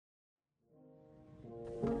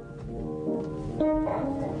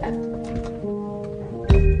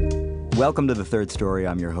Welcome to The Third Story.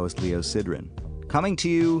 I'm your host, Leo Sidran. Coming to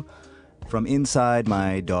you from inside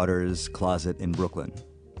my daughter's closet in Brooklyn.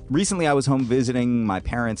 Recently, I was home visiting my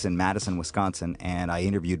parents in Madison, Wisconsin, and I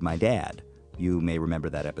interviewed my dad. You may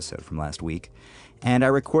remember that episode from last week. And I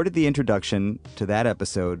recorded the introduction to that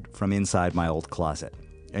episode from inside my old closet.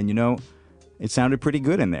 And you know, it sounded pretty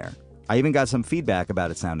good in there. I even got some feedback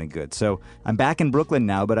about it sounding good. So I'm back in Brooklyn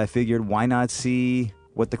now, but I figured why not see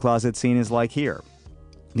what the closet scene is like here.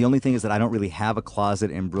 The only thing is that I don't really have a closet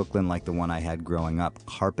in Brooklyn like the one I had growing up,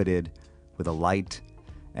 carpeted with a light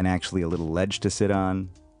and actually a little ledge to sit on.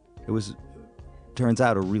 It was, turns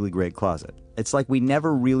out, a really great closet. It's like we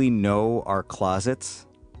never really know our closets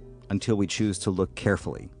until we choose to look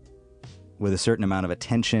carefully, with a certain amount of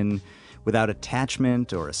attention, without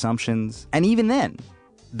attachment or assumptions. And even then,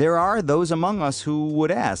 there are those among us who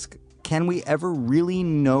would ask, can we ever really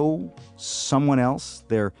know someone else,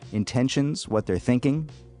 their intentions, what they're thinking?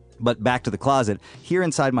 But back to the closet. Here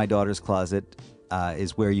inside my daughter's closet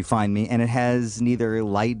is where you find me, and it has neither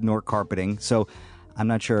light nor carpeting, so I'm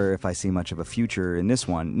not sure if I see much of a future in this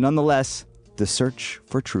one. Nonetheless, the search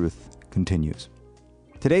for truth continues.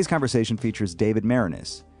 Today's conversation features David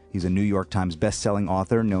Maraniss. He's a New York Times best-selling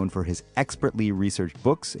author known for his expertly researched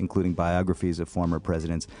books, including biographies of former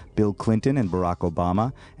presidents Bill Clinton and Barack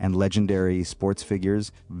Obama, and legendary sports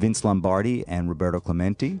figures Vince Lombardi and Roberto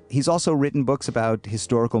Clemente. He's also written books about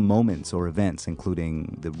historical moments or events,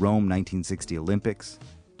 including the Rome 1960 Olympics,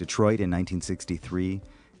 Detroit in 1963,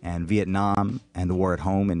 and Vietnam and the War at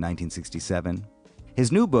Home in 1967.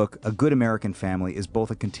 His new book, A Good American Family, is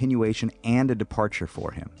both a continuation and a departure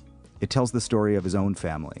for him. It tells the story of his own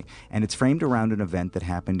family, and it's framed around an event that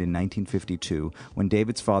happened in 1952 when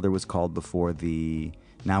David's father was called before the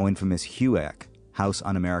now infamous HUAC, House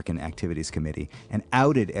Un-American Activities Committee, and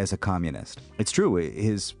outed as a communist. It's true,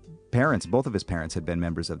 his parents, both of his parents, had been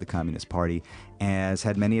members of the Communist Party, as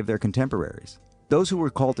had many of their contemporaries. Those who were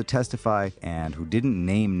called to testify and who didn't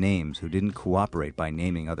name names, who didn't cooperate by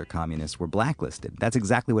naming other communists, were blacklisted. That's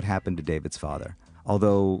exactly what happened to David's father.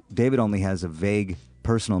 Although David only has a vague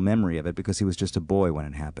personal memory of it because he was just a boy when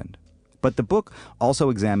it happened. But the book also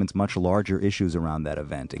examines much larger issues around that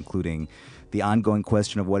event, including the ongoing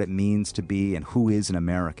question of what it means to be and who is an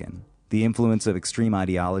American, the influence of extreme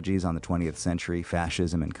ideologies on the 20th century,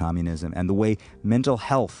 fascism and communism, and the way mental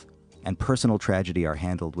health and personal tragedy are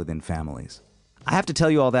handled within families. I have to tell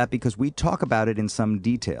you all that because we talk about it in some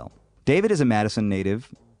detail. David is a Madison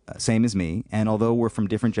native, same as me, and although we're from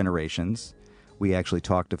different generations, we actually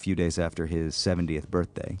talked a few days after his 70th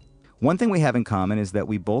birthday. One thing we have in common is that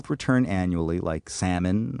we both return annually, like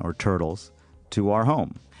salmon or turtles, to our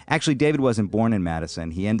home. Actually, David wasn't born in Madison.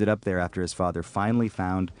 He ended up there after his father finally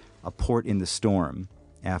found a port in the storm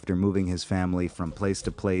after moving his family from place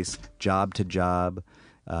to place, job to job.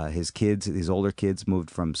 His older kids moved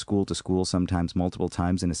from school to school, sometimes multiple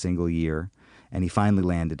times in a single year, and he finally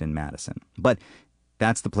landed in Madison. But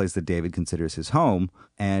that's the place that David considers his home,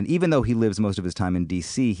 and even though he lives most of his time in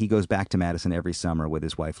D.C., he goes back to Madison every summer with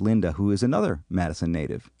his wife Linda, who is another Madison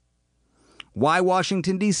native. Why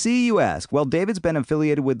Washington, D.C., you ask? Well, David's been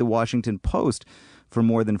affiliated with the Washington Post for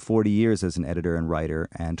more than 40 years as an editor and writer,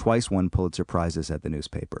 and twice won Pulitzer Prizes at the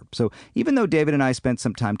newspaper. So even though David and I spent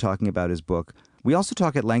some time talking about his book, we also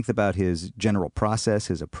talk at length about his general process,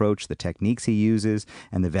 his approach, the techniques he uses,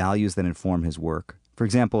 and the values that inform his work. For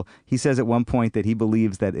example, he says at one point that he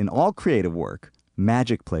believes that in all creative work,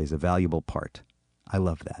 magic plays a valuable part. I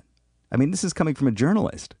love that. I mean, this is coming from a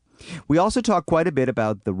journalist. We also talk quite a bit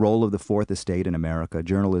about the role of the Fourth Estate in America,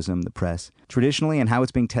 journalism, the press, traditionally, and how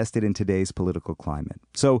it's being tested in today's political climate.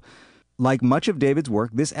 So, like much of David's work,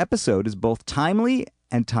 this episode is both timely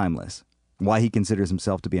and timeless. Why he considers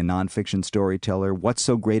himself to be a nonfiction storyteller, what's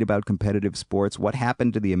so great about competitive sports, what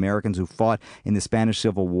happened to the Americans who fought in the Spanish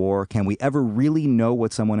Civil War, can we ever really know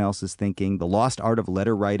what someone else is thinking, the lost art of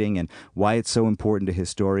letter writing and why it's so important to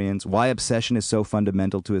historians, why obsession is so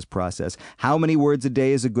fundamental to his process, how many words a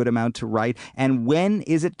day is a good amount to write, and when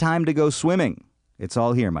is it time to go swimming? It's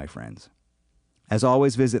all here, my friends. As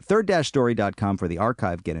always, visit third-story.com for the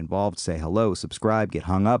archive. Get involved, say hello, subscribe, get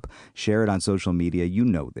hung up, share it on social media. You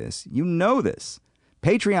know this. You know this.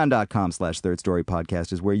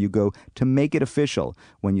 Patreon.com/thirdstorypodcast is where you go to make it official.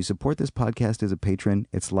 When you support this podcast as a patron,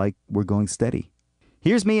 it's like we're going steady.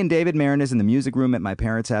 Here's me and David Maraniss in the music room at my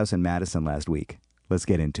parents' house in Madison last week. Let's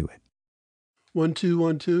get into it. 1 2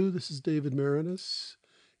 1 2. This is David Maraniss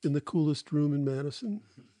in the coolest room in Madison.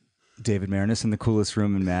 David Maraniss in the coolest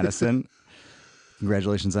room in Madison.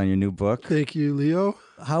 Congratulations on your new book. Thank you, Leo.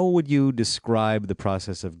 How would you describe the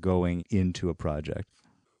process of going into a project?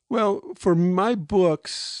 Well, for my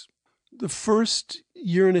books, The first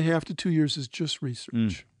year and a half to 2 years is just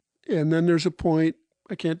research. And then there's a point,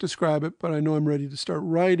 I can't describe it, but I know I'm ready to start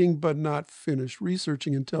writing, but not finish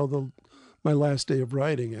researching until my last day of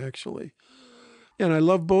writing, actually. And I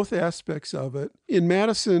love both aspects of it. In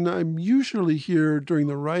Madison, I'm usually here during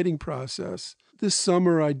the writing process. This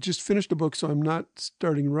summer, I just finished a book, so I'm not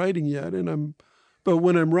starting writing yet. But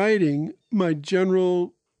when I'm writing, my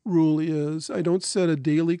general rule is I don't set a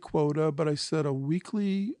daily quota, but I set a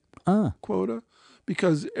weekly quota,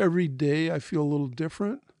 because every day I feel a little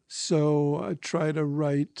different. So I try to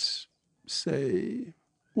write, say,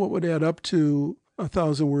 what would add up to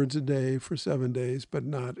 1,000 words a day for 7 days, but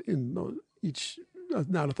not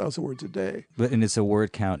not 1,000 words a day. And it's a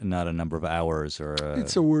word count and not a number of hours or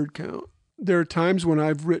It's a word count. There are times when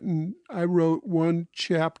I wrote one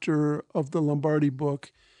chapter of the Lombardi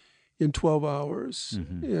book in 12 hours,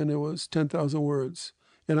 and it was 10,000 words.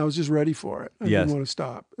 And I was just ready for it. I didn't want to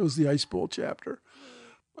stop. It was the Ice Bowl chapter.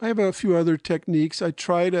 I have a few other techniques. I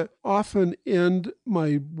try to often end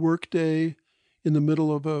my workday in the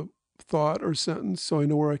middle of a thought or sentence so I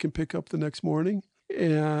know where I can pick up the next morning.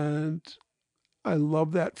 And I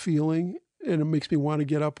love that feeling, and it makes me want to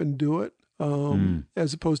get up and do it.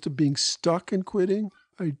 As opposed to being stuck and quitting,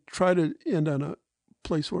 I try to end on a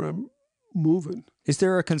place where I'm moving. Is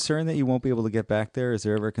there a concern that you won't be able to get back there? Is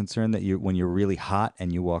there ever a concern that when you're really hot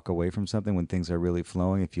and you walk away from something, when things are really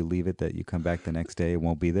flowing, if you leave it, that you come back the next day, it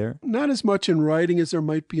won't be there? Not as much in writing as there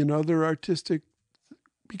might be in other artistic,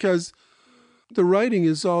 because the writing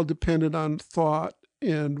is all dependent on thought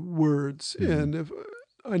and words. And if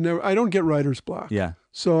I don't get writer's block. Yeah.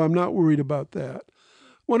 So I'm not worried about that.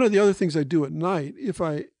 One of the other things I do at night, if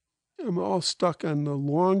I am all stuck on the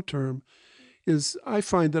long term, is I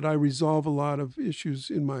find that I resolve a lot of issues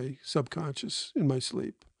in my subconscious, in my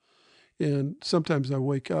sleep. And sometimes I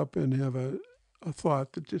wake up and have a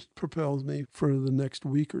thought that just propels me for the next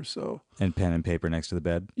week or so. And pen and paper next to the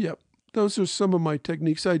bed? Yep. Those are some of my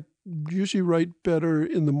techniques. I usually write better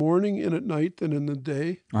in the morning and at night than in the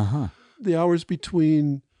day. The hours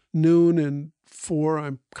between noon and 4,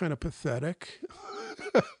 I'm kind of pathetic.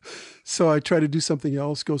 So I try to do something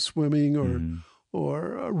else, go swimming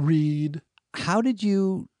or read. How did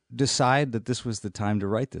you decide that this was the time to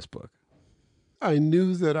write this book? I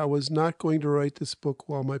knew that I was not going to write this book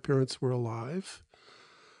while my parents were alive,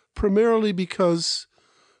 primarily because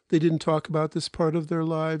they didn't talk about this part of their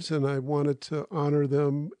lives, and I wanted to honor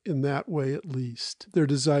them in that way at least, their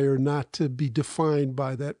desire not to be defined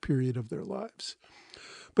by that period of their lives.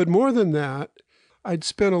 But more than that, I'd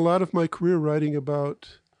spent a lot of my career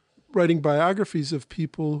writing biographies of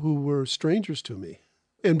people who were strangers to me,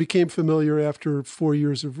 and became familiar after 4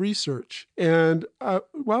 years of research. And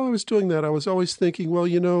while I was doing that, I was always thinking,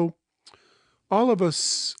 well, all of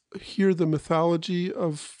us hear the mythology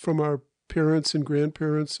from our parents and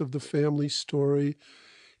grandparents of the family story,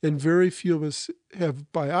 and very few of us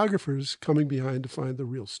have biographers coming behind to find the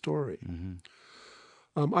real story.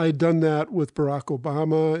 I had done that with Barack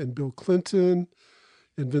Obama and Bill Clinton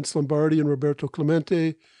and Vince Lombardi and Roberto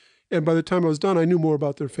Clemente. And by the time I was done, I knew more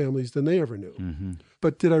about their families than they ever knew.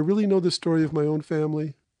 But did I really know the story of my own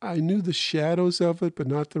family? I knew the shadows of it, but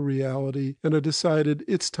not the reality. And I decided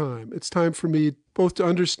it's time. It's time for me both to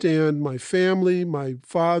understand my family, my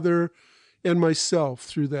father, and myself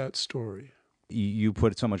through that story. You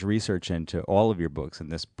put so much research into all of your books, and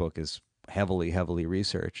this book is heavily, heavily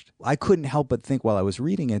researched. I couldn't help but think while I was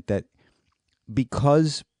reading it that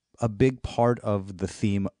because a big part of the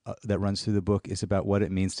theme that runs through the book is about what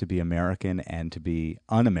it means to be American and to be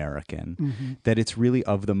un-American, that it's really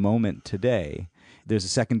of the moment today. There's a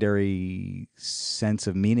secondary sense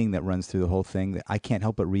of meaning that runs through the whole thing that I can't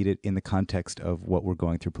help but read it in the context of what we're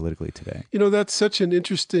going through politically today. That's such an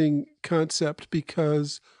interesting concept,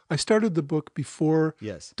 because I started the book before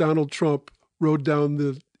Donald Trump rode down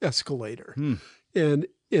the escalator and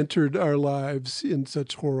entered our lives in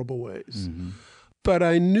such horrible ways. But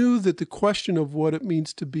I knew that the question of what it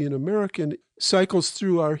means to be an American cycles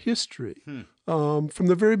through our history from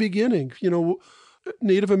the very beginning.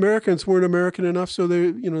 Native Americans weren't American enough, so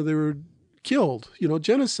they were killed.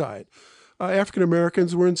 Genocide. African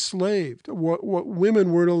Americans were enslaved. What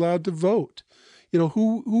women weren't allowed to vote.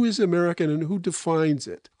 Who is American and who defines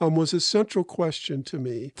it was a central question to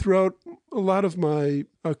me throughout a lot of my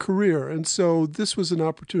career. And so this was an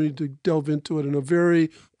opportunity to delve into it in a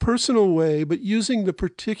very personal way, but using the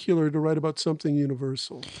particular to write about something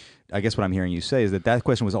universal. I guess what I'm hearing you say is that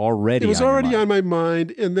question was already on my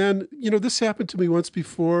mind. And then, this happened to me once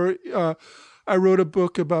before. I wrote a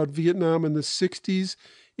book about Vietnam in the 60s.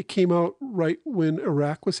 It came out right when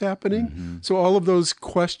Iraq was happening. So all of those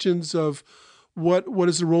questions of what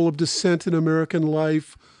is the role of dissent in American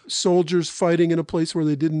life, soldiers fighting in a place where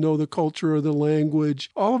they didn't know the culture or the language.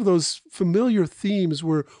 All of those familiar themes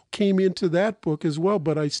came into that book as well,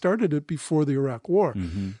 but I started it before the Iraq War.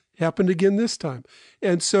 Happened again this time.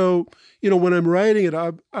 And so, when I'm writing it,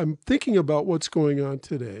 I'm thinking about what's going on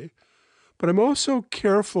today, but I'm also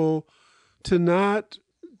careful to not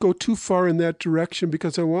go too far in that direction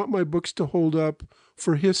because I want my books to hold up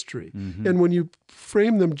for history. And when you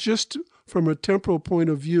frame them just from a temporal point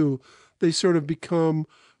of view, they sort of become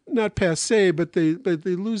not passé, but they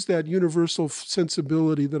lose that universal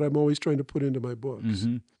sensibility that I'm always trying to put into my books.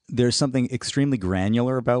 There's something extremely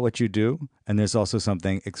granular about what you do, and there's also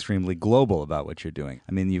something extremely global about what you're doing.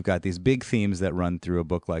 I mean, you've got these big themes that run through a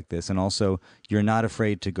book like this, and also you're not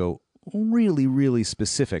afraid to go really, really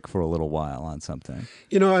specific for a little while on something.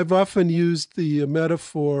 I've often used the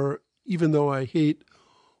metaphor, even though I hate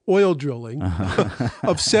oil drilling,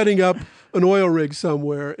 of setting up an oil rig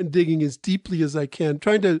somewhere and digging as deeply as I can,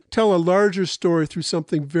 trying to tell a larger story through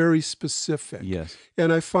something very specific. Yes.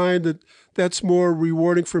 And I find that that's more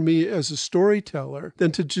rewarding for me as a storyteller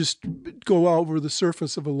than to just go over the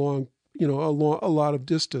surface of a lot of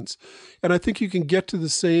distance. And I think you can get to the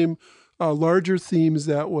same larger themes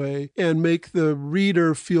that way and make the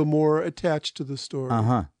reader feel more attached to the story.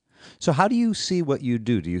 So how do you see what you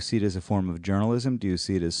do? Do you see it as a form of journalism? Do you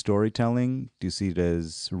see it as storytelling? Do you see it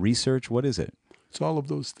as research? What is it? It's all of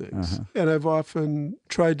those things. And I've often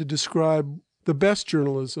tried to describe the best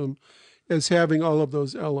journalism as having all of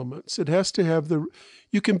those elements. It has to have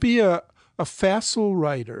you can be a facile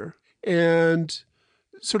writer and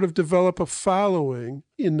sort of develop a following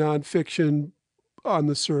in nonfiction on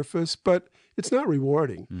the surface, but it's not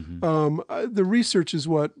rewarding. The research is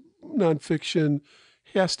what nonfiction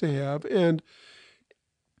has to have, and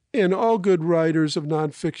all good writers of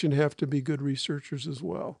nonfiction have to be good researchers as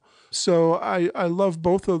well. So I love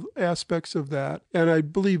both of aspects of that, and I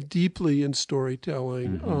believe deeply in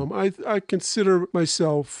storytelling. I consider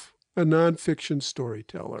myself a nonfiction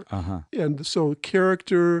storyteller. And so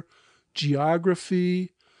character,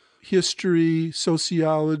 geography, history,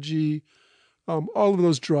 sociology, all of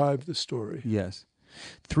those drive the story. Yes.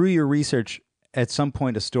 Through your research, at some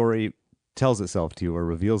point a story tells itself to you or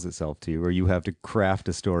reveals itself to you, or you have to craft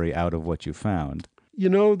a story out of what you found.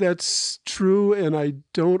 That's true, and I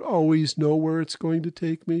don't always know where it's going to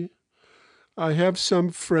take me. I have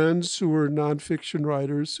some friends who are nonfiction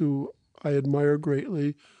writers who I admire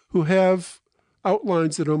greatly, who have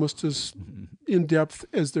outlines that are almost as in-depth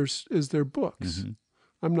as their books.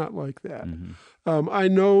 I'm not like that. I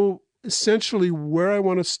know essentially where I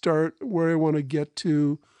want to start, where I want to get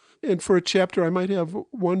to. And for a chapter, I might have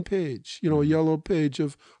one page, a yellow page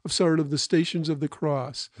of sort of the Stations of the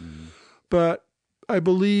Cross. But I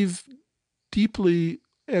believe deeply,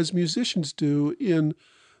 as musicians do, in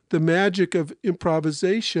the magic of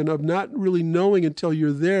improvisation, of not really knowing until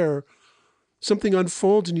you're there. Something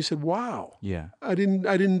unfolds and you said, wow, I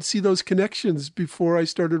didn't see those connections before I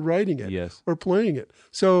started writing it or playing it.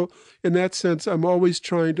 So in that sense, I'm always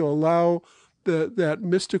trying to allow that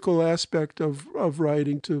mystical aspect of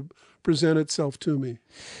writing to present itself to me.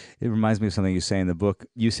 It reminds me of something you say in the book.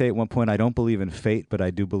 You say at one point, I don't believe in fate, but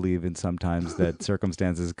I do believe in sometimes that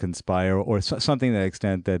circumstances conspire, or something to that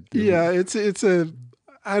extent that... Yeah,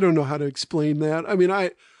 I don't know how to explain that. I mean,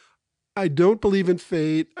 I don't believe in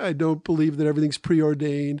fate. I don't believe that everything's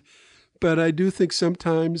preordained. But I do think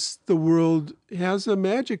sometimes the world has a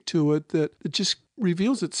magic to it that it just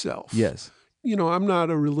reveals itself. Yes. I'm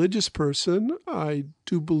not a religious person. I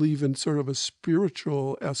do believe in sort of a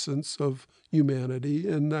spiritual essence of humanity,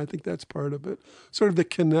 and I think that's part of it. Sort of the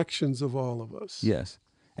connections of all of us. Yes.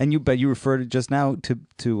 And you referred just now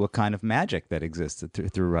to a kind of magic that exists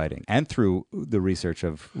through writing and through the research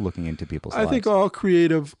of looking into people's lives. I think all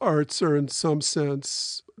creative arts are in some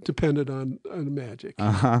sense dependent on magic.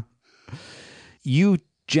 You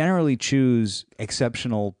generally choose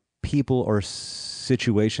exceptional people or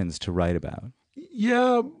situations to write about.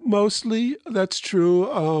 Yeah, mostly. That's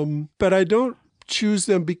true. But I don't choose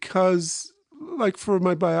them because, like for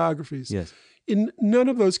my biographies. Yes. In none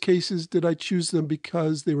of those cases did I choose them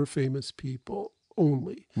because they were famous people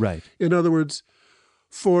only. Right. In other words,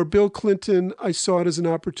 for Bill Clinton, I saw it as an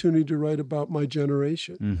opportunity to write about my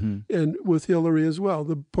generation. And with Hillary as well,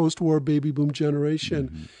 the post-war baby boom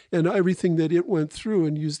generation and everything that it went through,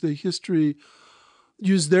 and use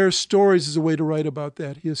their stories as a way to write about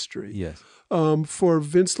that history. Yes. For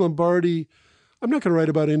Vince Lombardi, I'm not going to write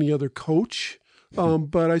about any other coach,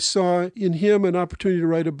 but I saw in him an opportunity to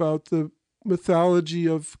write about the mythology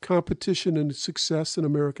of competition and success in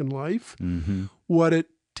American life, what it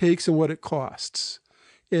takes and what it costs.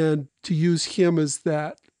 and to use him as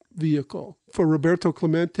that vehicle. For Roberto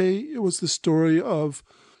Clemente, it was the story of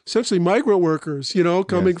essentially migrant workers,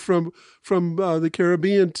 coming from the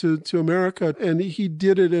Caribbean to America. And he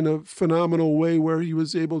did it in a phenomenal way where he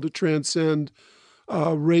was able to transcend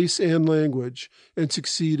race and language and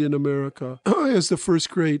succeed in America as the first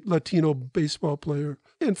great Latino baseball player.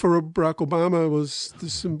 And for Barack Obama, it was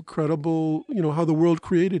this incredible, how the world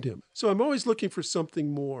created him. So I'm always looking for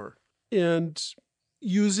something more. And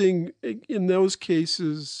using, in those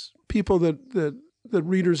cases, people that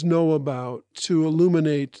readers know about to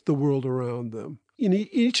illuminate the world around them. In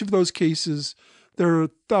each of those cases, there are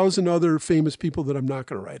 1,000 other famous people that I'm not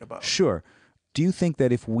going to write about. Sure. Do you think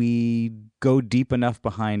that if we go deep enough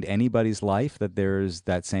behind anybody's life that there's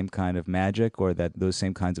that same kind of magic, or that those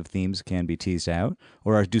same kinds of themes can be teased out?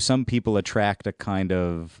 Or do some people attract a kind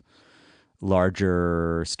of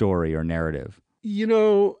larger story or narrative?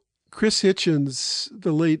 Chris Hitchens,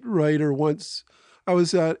 the late writer, once I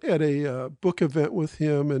was at a book event with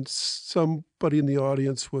him, and somebody in the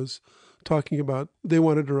audience was talking about they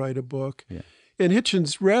wanted to write a book. Yeah. And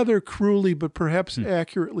Hitchens rather cruelly but perhaps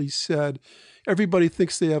accurately said, everybody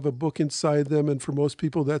thinks they have a book inside them, and for most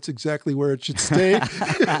people, that's exactly where it should stay.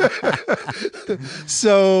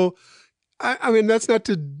 So, I mean, that's not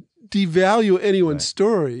to devalue anyone's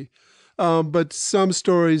story, but some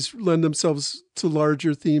stories lend themselves to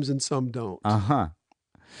larger themes and some don't. Uh-huh.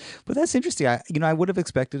 But that's interesting. I would have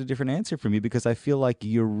expected a different answer from you, because I feel like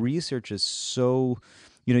your research is so...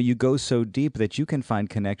 you go so deep that you can find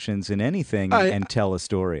connections in anything and tell a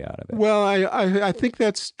story out of it. Well, I think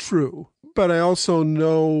that's true. But I also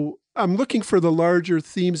know I'm looking for the larger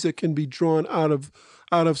themes that can be drawn out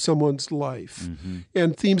of someone's life,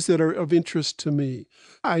 and themes that are of interest to me.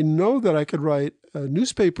 I know that I could write a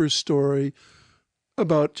newspaper story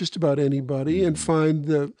about just about anybody and find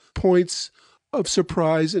the points of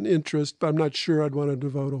surprise and interest, but I'm not sure I'd want to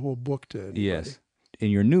devote a whole book to anybody. Yes. In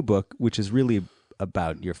your new book, which is really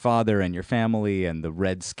about your father and your family and the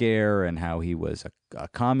Red Scare and how he was a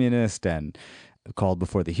communist and called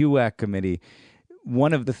before the HUAC committee,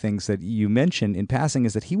 one of the things that you mentioned in passing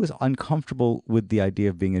is that he was uncomfortable with the idea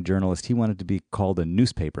of being a journalist. He wanted to be called a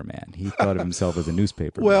newspaper man. He thought of himself as a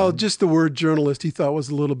newspaper man. Just the word journalist he thought was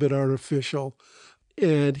a little bit artificial.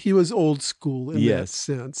 And he was old school in that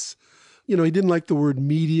sense. He didn't like the word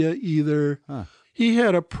media either. Huh. He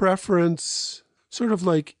had a preference, sort of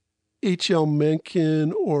like H.L.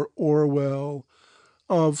 Mencken or Orwell,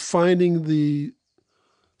 of finding the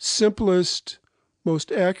simplest,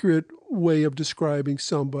 most accurate way of describing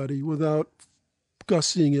somebody without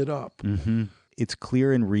gussying it up. Mm-hmm. It's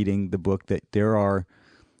clear in reading the book that there are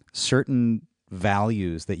certain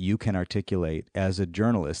values that you can articulate as a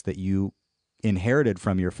journalist that you inherited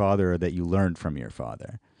from your father or that you learned from your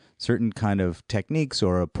father. Certain kind of techniques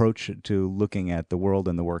or approach to looking at the world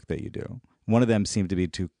and the work that you do. One of them seemed to be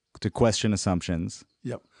to question assumptions.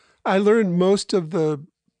 Yep. I learned most of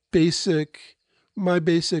my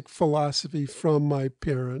basic philosophy from my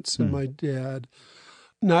parents and my dad,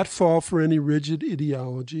 not fall for any rigid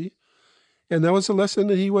ideology. And that was a lesson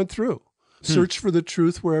that he went through. Search for the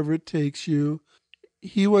truth wherever it takes you.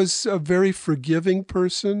 He was a very forgiving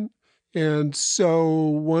person. And so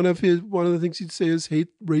one of the things he'd say is hate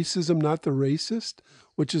racism, not the racist,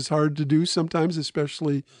 which is hard to do sometimes,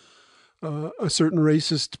 especially a certain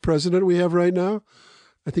racist president we have right now.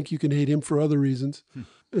 I think you can hate him for other reasons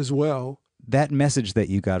as well. That message that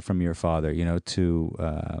you got from your father, to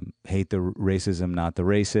hate the racism, not the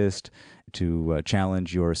racist, to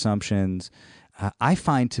challenge your assumptions, I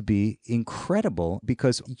find to be incredible,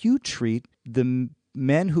 because you treat the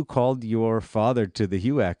men who called your father to the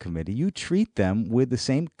HUAC committee, you treat them with the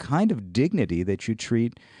same kind of dignity that you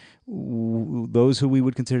treat those who we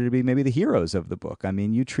would consider to be maybe the heroes of the book. I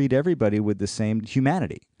mean, you treat everybody with the same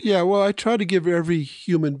humanity. Yeah, well, I try to give every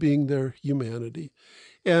human being their humanity.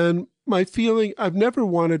 And my feeling, I've never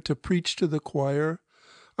wanted to preach to the choir.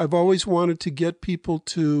 I've always wanted to get people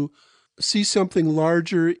to see something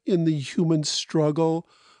larger in the human struggle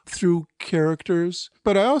through characters.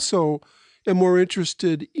 But I also am more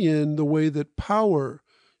interested in the way that power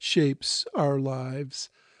shapes our lives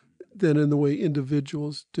than in the way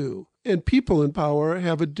individuals do. And people in power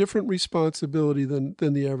have a different responsibility than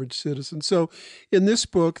the average citizen. So in this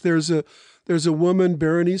book, there's a woman,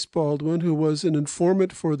 Maraniss Baldwin, who was an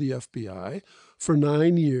informant for the FBI for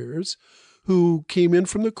 9 years, who came in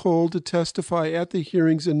from the cold to testify at the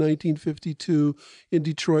hearings in 1952 in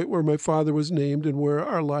Detroit, where my father was named and where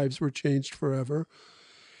our lives were changed forever.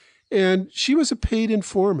 And she was a paid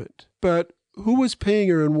informant, but who was paying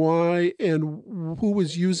her and why, and who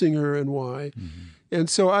was using her and why? Mm-hmm. And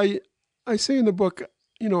so I say in the book,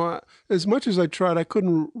 as much as I tried, I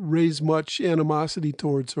couldn't raise much animosity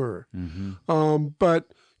towards her.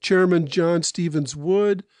 But Chairman John Stevens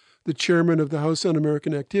Wood, the chairman of the House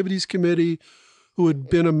Un-American Activities Committee, who had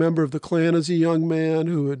been a member of the Klan as a young man,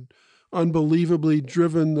 who had unbelievably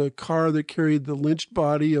driven the car that carried the lynched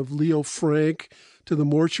body of Leo Frank to the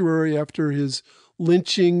mortuary after his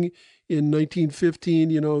lynching in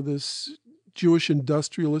 1915, this Jewish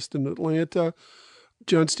industrialist in Atlanta.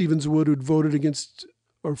 John Stevens Wood, who'd voted against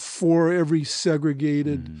or for every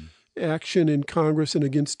segregated action in Congress and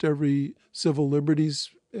against every civil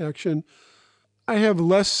liberties action. I have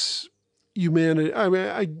less humanity. I mean,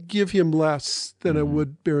 I give him less than I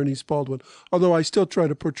would Berenice Baldwin, although I still try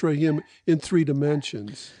to portray him in three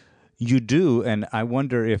dimensions. You do, and I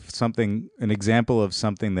wonder if an example of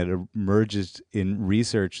something that emerges in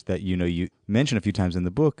research that you mention a few times in the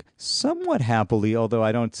book, somewhat happily, although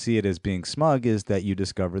I don't see it as being smug, is that you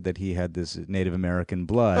discovered that he had this Native American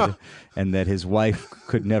blood and that his wife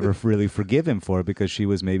could never really forgive him for it because she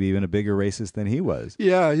was maybe even a bigger racist than he was.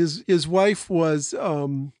 Yeah, his wife was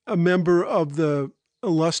a member of the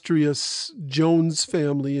illustrious Jones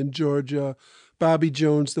family in Georgia. Bobby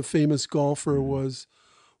Jones, the famous golfer, was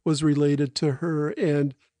related to her,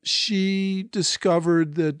 and she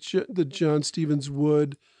discovered that John Stevens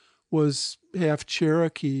Wood was half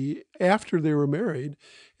Cherokee after they were married.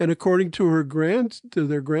 And according to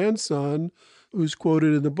their grandson, who's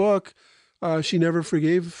quoted in the book, she never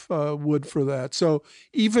forgave Wood for that. So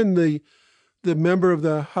even the member of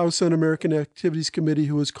the House Un-American Activities Committee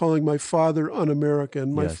who was calling my father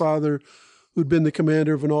un-American, my father, who'd been the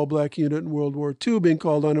commander of an all-black unit in World War II, being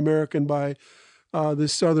called un-American by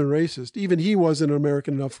this Southern racist. Even he wasn't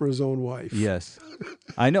American enough for his own wife. Yes.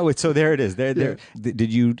 I know it. So there it is. There.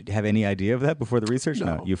 Did you have any idea of that before the research?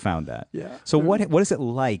 No. You found that. Yeah. So what is it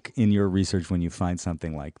like in your research when you find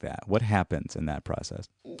something like that? What happens in that process?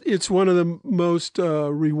 It's one of the most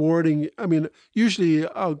rewarding. I mean, usually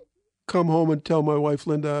I'll come home and tell my wife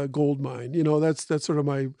Linda, gold mine. That's sort of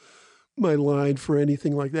my line for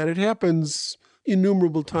anything like that. It happens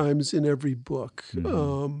innumerable times in every book.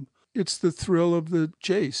 It's the thrill of the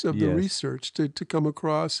chase, of the research to come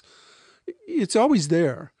across. It's always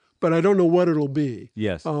there, but I don't know what it'll be.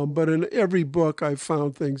 Yes. But in every book, I've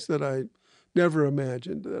found things that I never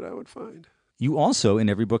imagined that I would find. You also, in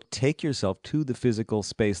every book, take yourself to the physical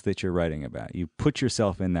space that you're writing about. You put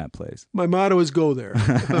yourself in that place. My motto is go there,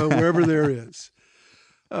 wherever there is.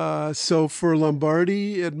 So for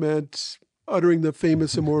Lombardi, it meant uttering the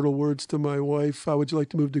famous immortal words to my wife, how would you like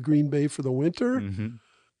to move to Green Bay for the winter?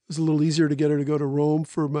 It was a little easier to get her to go to Rome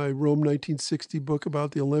for my Rome 1960 book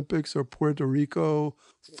about the Olympics, or Puerto Rico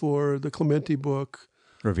for the Clemente book.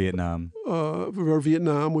 Or Vietnam. Or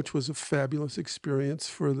Vietnam, which was a fabulous experience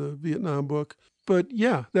for the Vietnam book. But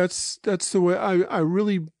yeah, that's the way I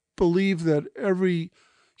really believe that every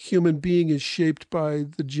human being is shaped by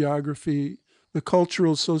the geography, the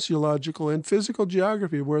cultural, sociological, and physical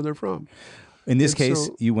geography of where they're from. In this case,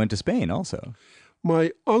 you went to Spain also.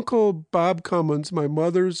 My uncle Bob Cummins, my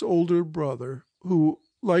mother's older brother, who,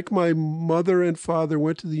 like my mother and father,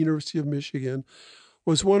 went to the University of Michigan,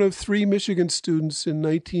 was one of three Michigan students in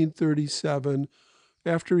 1937,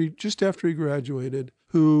 just after he graduated,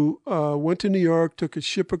 who went to New York, took a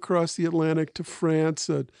ship across the Atlantic to France,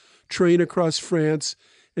 a train across France,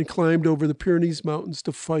 and climbed over the Pyrenees Mountains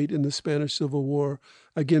to fight in the Spanish Civil War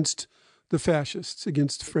against the fascists,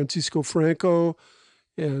 against Francisco Franco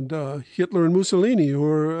and Hitler and Mussolini, who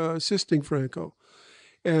were assisting Franco.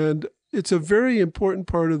 And it's a very important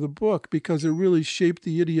part of the book because it really shaped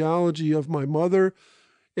the ideology of my mother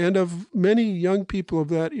and of many young people of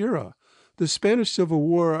that era. The Spanish Civil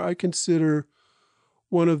War, I consider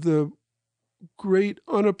one of the great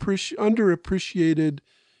underappreciated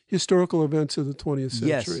historical events of the 20th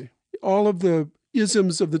century. Yes. All of the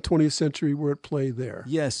isms of the 20th century were at play there.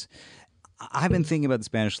 Yes. I've been thinking about the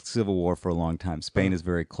Spanish Civil War for a long time. Spain is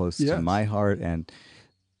very close to my heart, and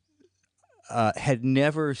had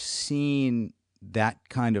never seen that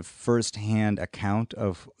kind of firsthand account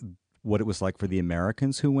of what it was like for the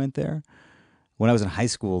Americans who went there. When I was in high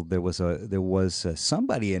school, there was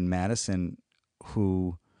somebody in Madison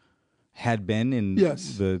who had been in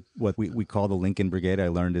the what we call the Lincoln Brigade. I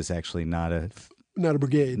learned is actually not a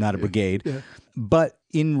brigade. Yeah. But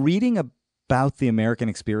in reading about the American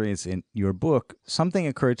experience in your book, something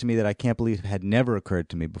occurred to me that I can't believe had never occurred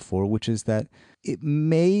to me before, which is that it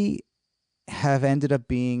may have ended up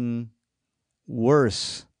being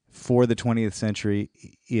worse for the 20th century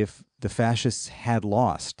if the fascists had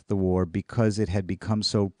lost the war because it had become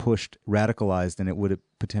so radicalized, and it would have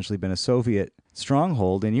potentially been a Soviet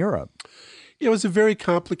stronghold in Europe. It was a very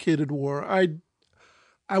complicated war.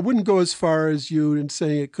 I wouldn't go as far as you in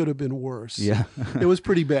saying it could have been worse. Yeah. It was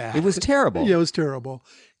pretty bad. It was terrible. Yeah, it was terrible.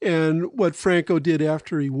 And what Franco did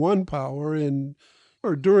after he won power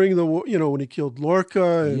or during the war, when he killed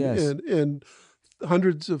Lorca and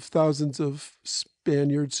hundreds of thousands of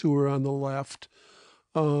Spaniards who were on the left,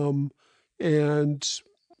 and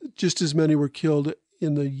just as many were killed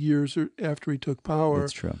in the years after he took power.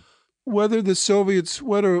 That's true. Whether the Soviets,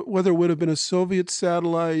 whether it would have been a Soviet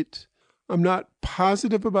satellite, I'm not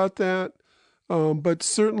positive about that. But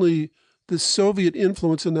certainly the Soviet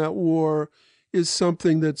influence in that war is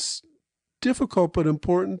something that's difficult but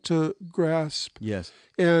important to grasp. Yes.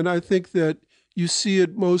 And I think that you see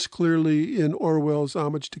it most clearly in Orwell's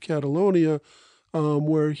Homage to Catalonia,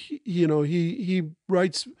 where he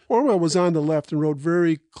writes. Orwell was on the left and wrote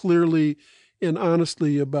very clearly and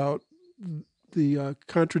honestly about the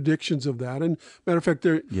contradictions of that. And matter of fact,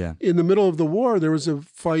 in the middle of the war, there was a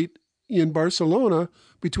fight in Barcelona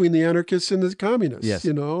between the anarchists and the communists. Yes.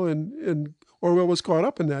 And Orwell was caught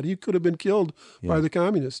up in that. He could have been killed by the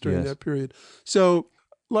communists during that period. So,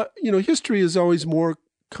 history is always more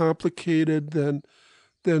complicated than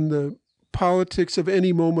the politics of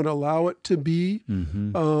any moment allow it to be.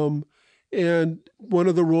 Mm-hmm. And one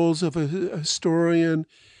of the roles of a historian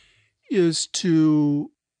is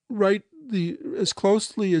to write as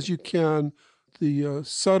closely as you can the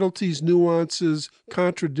subtleties, nuances,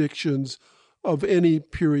 contradictions of any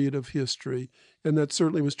period of history. And that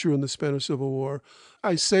certainly was true in the Spanish Civil War.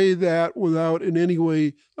 I say that without in any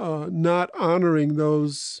way not honoring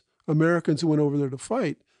those Americans who went over there to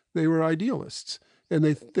fight. They were idealists, and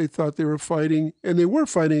they thought they were fighting, and they were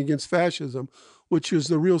fighting against fascism, which was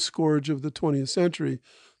the real scourge of the 20th century,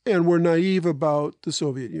 and were naive about the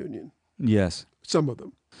Soviet Union. Yes. Some of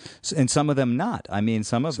them. And some of them not. I mean,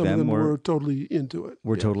 some of them were totally into it.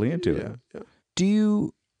 Totally into it. Yeah. Do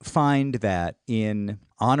you find that in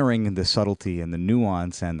honoring the subtlety and the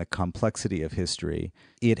nuance and the complexity of history,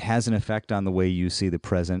 it has an effect on the way you see the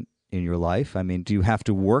present in your life? I mean, do you have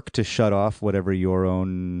to work to shut off whatever your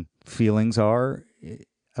own feelings are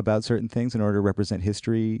about certain things in order to represent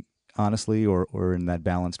history honestly or in that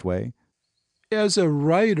balanced way? As a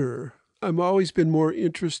writer, I've always been more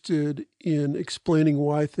interested in explaining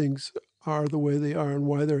why things are the way they are and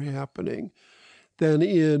why they're happening than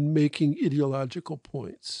in making ideological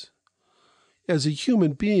points. As a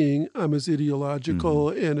human being, I'm as ideological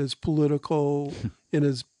and as political and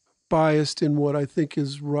as biased in what I think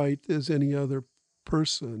is right as any other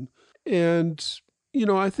person. And,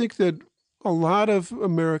 I think that a lot of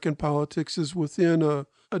American politics is within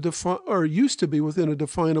used to be within a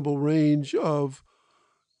definable range of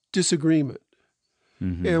disagreement.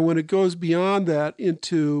 Mm-hmm. And when it goes beyond that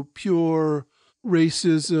into pure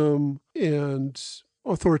racism and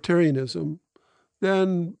authoritarianism,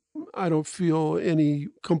 then I don't feel any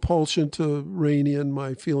compulsion to rein in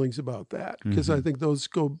my feelings about that, because I think those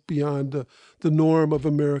go beyond the norm of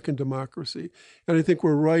American democracy. And I think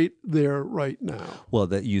we're right there right now. Well,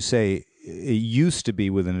 that you say it used to be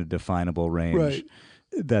within a definable range. Right.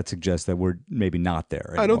 That suggests that we're maybe not there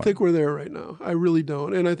anymore. I don't think we're there right now. I really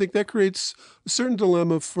don't. And I think that creates a certain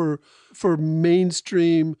dilemma for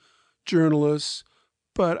mainstream journalists.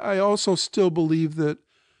 But I also still believe that,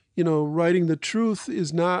 writing the truth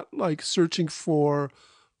is not like searching for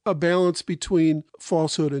a balance between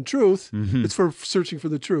falsehood and truth. Mm-hmm. It's for searching for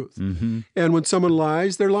the truth. Mm-hmm. And when someone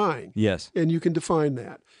lies, they're lying. Yes. And you can define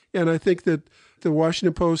that. And I think that the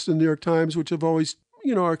Washington Post and the New York Times, which have always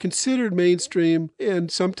are considered mainstream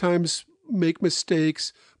and sometimes make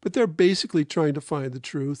mistakes, but they're basically trying to find the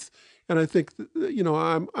truth. And I think,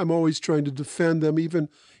 I'm always trying to defend them. Even,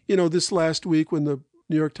 this last week when the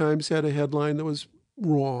New York Times had a headline that was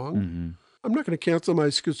wrong, I'm not going to cancel my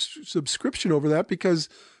subscription over that, because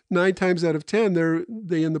 9 times out of 10,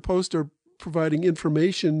 they in the Post are providing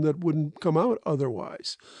information that wouldn't come out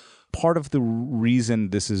otherwise. Part of the reason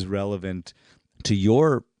this is relevant to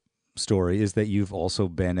your story is that you've also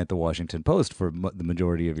been at the Washington Post for the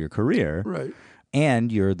majority of your career. Right.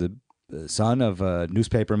 And you're the son of a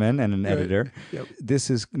newspaperman and an editor. Yep. This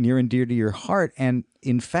is near and dear to your heart. And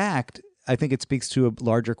in fact, I think it speaks to a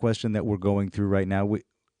larger question that we're going through right now,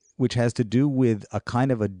 which has to do with a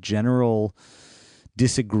kind of a general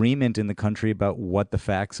disagreement in the country about what the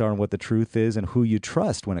facts are and what the truth is and who you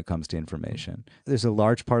trust when it comes to information. There's a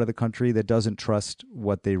large part of the country that doesn't trust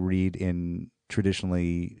what they read in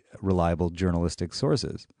traditionally reliable journalistic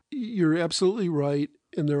sources. You're absolutely right.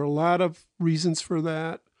 And there are a lot of reasons for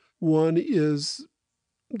that. One is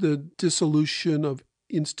the dissolution of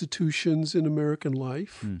institutions in American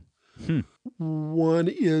life. One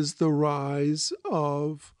is the rise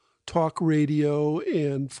of talk radio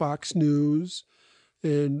and Fox News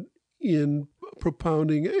and in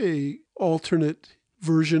propounding a alternate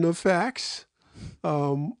version of facts,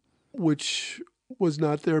 which was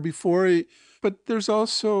not there before. But there's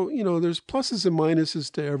also, there's pluses and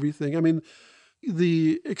minuses to everything. I mean,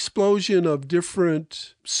 the explosion of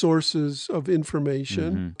different sources of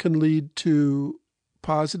information can lead to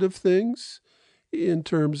positive things in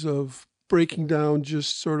terms of breaking down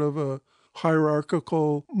just sort of a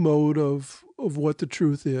hierarchical mode of what the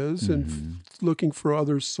truth is and looking for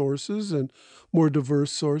other sources and more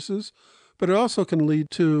diverse sources. But it also can lead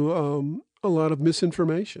to a lot of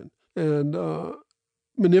misinformation and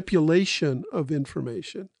manipulation of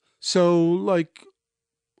information. So like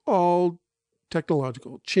all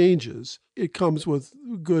technological changes, it comes with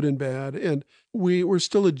good and bad, and we're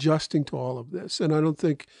still adjusting to all of this. And I don't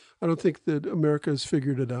think that America has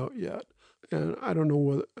figured it out yet. And I don't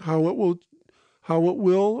know how it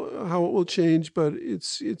will change, but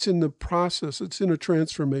it's in the process. It's in a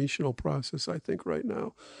transformational process, I think, right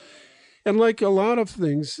now. And like a lot of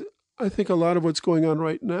things, I think a lot of what's going on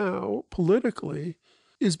right now politically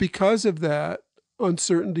is because of that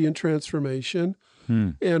uncertainty and transformation.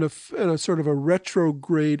 And a sort of a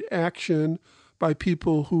retrograde action by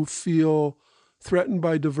people who feel threatened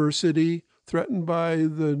by diversity, threatened by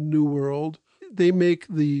the new world. They make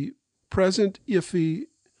the present iffy,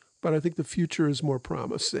 but I think the future is more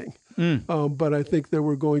promising. But I think that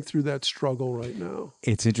we're going through that struggle right now.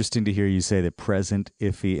 It's interesting to hear you say the present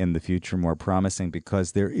iffy and the future more promising,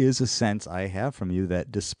 because there is a sense I have from you that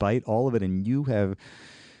despite all of it, and you have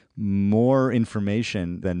more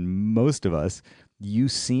information than most of us, you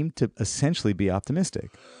seem to essentially be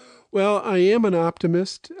optimistic. Well, I am an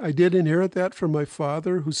optimist. I did inherit that from my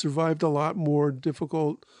father, who survived a lot more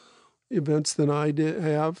difficult events than I did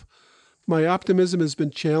have. My optimism has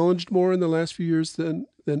been challenged more in the last few years than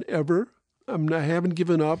ever. I haven't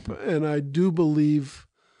given up, and I do believe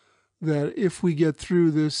that if we get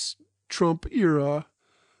through this Trump era,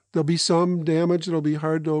 there'll be some damage that'll be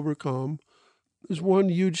hard to overcome. There's one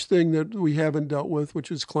huge thing that we haven't dealt with,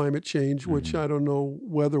 which is climate change, which I don't know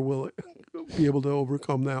whether we'll be able to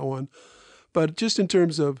overcome that one. But just in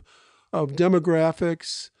terms of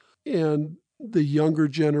demographics and the younger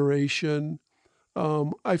generation,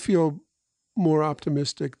 I feel more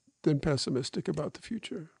optimistic than pessimistic about the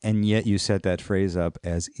future. And yet you set that phrase up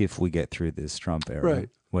as if we get through this Trump era. Right.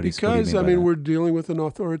 What do you mean that? We're dealing with an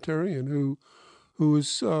authoritarian who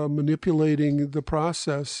is manipulating the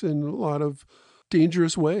process in a lot of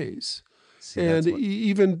dangerous ways. And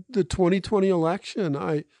even the 2020 election,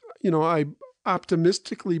 I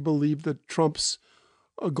optimistically believe that Trump's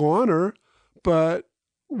a goner, but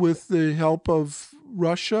with the help of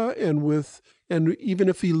Russia and even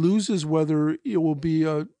if he loses, whether it will be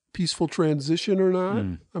a peaceful transition or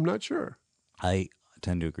not, I'm not sure. I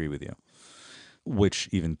tend to agree with you, which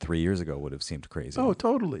even 3 years ago would have seemed crazy. Oh,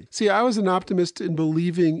 totally. See, I was an optimist in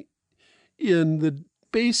believing in the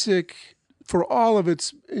basic, for all of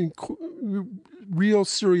its real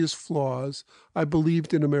serious flaws, I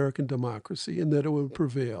believed in American democracy and that it would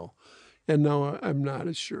prevail. And now I'm not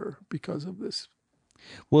as sure because of this.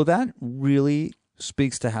 Well, that really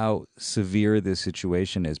speaks to how severe this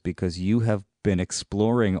situation is, because you have been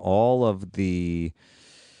exploring all of the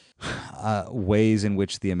ways in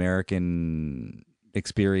which the American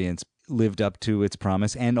experience lived up to its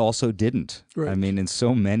promise and also didn't. Right. I mean, in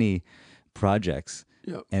so many projects.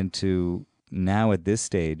 Yep. And to now at this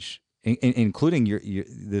stage, including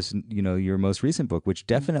your most recent book, which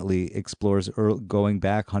definitely explores going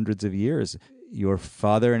back hundreds of years. Your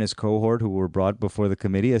father and his cohort, who were brought before the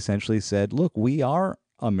committee, essentially said, look, we are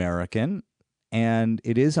American, and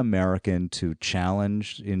it is American to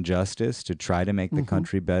challenge injustice, to try to make the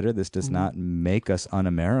country better. This does not make us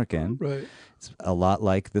un-American. Right. It's a lot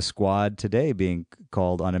like the Squad today being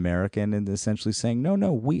called un-American and essentially saying,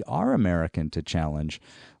 no, we are American to challenge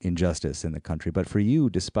injustice in the country. But for you,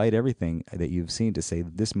 despite everything that you've seen, to say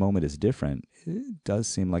this moment is different, it does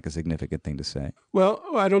seem like a significant thing to say. Well,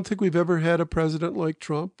 I don't think we've ever had a president like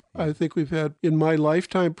Trump. I think we've had, in my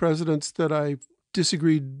lifetime, presidents that I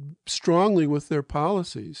disagreed strongly with their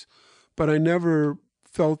policies, but I never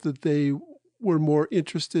felt that they were more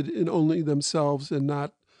interested in only themselves and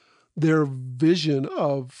not their vision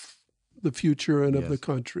of the future and of the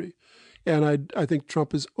country. And I think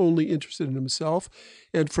Trump is only interested in himself.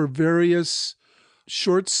 And for various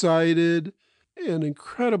short-sighted and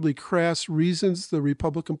incredibly crass reasons, the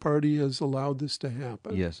Republican Party has allowed this to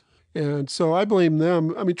happen. Yes. And so I blame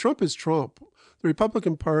them. I mean, Trump is Trump. The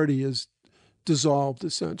Republican Party is dissolved,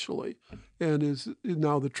 essentially, and is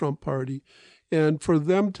now the Trump Party. And for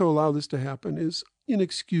them to allow this to happen is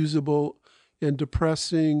inexcusable and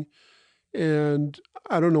depressing. And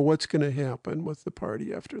I don't know what's going to happen with the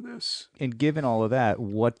party after this. And given all of that,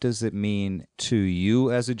 what does it mean to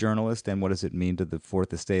you as a journalist, and what does it mean to the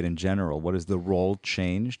Fourth Estate in general? What is the role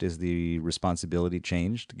changed? Is the responsibility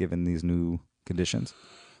changed given these new conditions?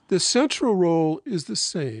 The central role is the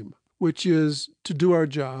same, which is to do our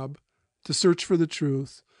job, to search for the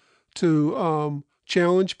truth, to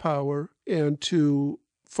challenge power, and to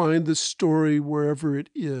find the story wherever it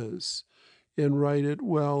is and write it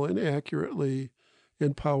well and accurately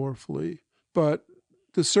and powerfully. But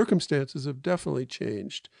the circumstances have definitely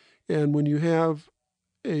changed. And when you have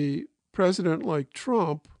a president like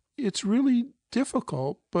Trump, it's really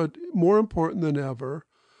difficult, but more important than ever.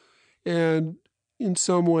 And in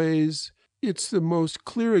some ways, it's the most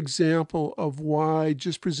clear example of why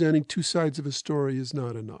just presenting two sides of a story is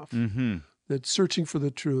not enough. Mm-hmm. That searching for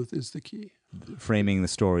the truth is the key. Framing the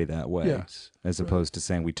story that way, yes, as opposed to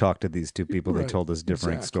saying we talked to these two people, they told us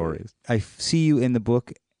different stories. I see you in the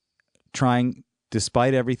book trying,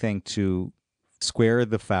 despite everything, to square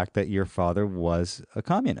the fact that your father was a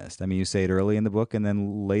communist. I mean, you say it early in the book and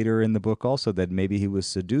then later in the book also that maybe he was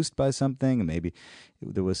seduced by something, and maybe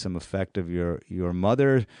there was some effect of your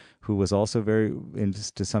mother, who was also very,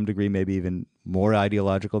 to some degree, maybe even more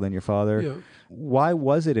ideological than your father. Yeah. Why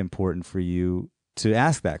was it important for you to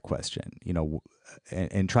ask that question,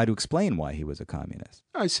 and try to explain why he was a communist?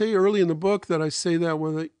 I say early in the book that I say that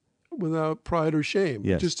without pride or shame,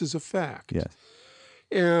 yes. just as a fact. Yes.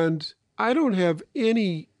 And I don't have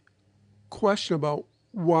any question about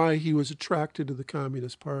why he was attracted to the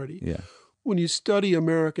Communist Party. Yeah. When you study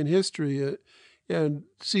American history and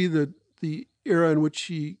see the era in which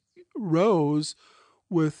he rose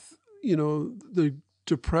with, the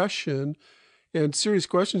Depression and serious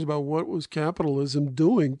questions about what was capitalism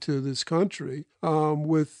doing to this country,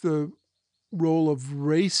 with the role of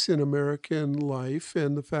race in American life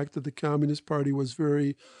and the fact that the Communist Party was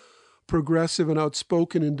very progressive and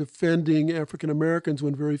outspoken in defending African Americans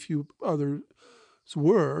when very few others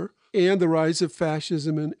were, and the rise of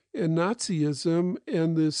fascism and Nazism,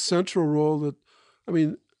 and the central role that,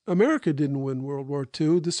 America didn't win World War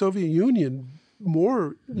II. The Soviet Union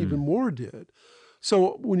even more did.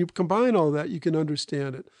 So when you combine all that, you can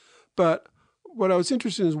understand it. But what I was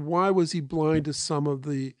interested in is why was he blind to some of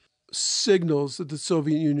the signals that the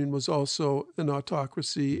Soviet Union was also an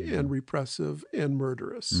autocracy and repressive and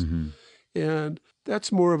murderous. Mm-hmm. And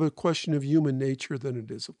that's more of a question of human nature than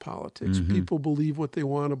it is of politics. Mm-hmm. People believe what they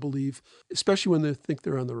want to believe, especially when they think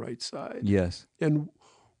they're on the right side. Yes. And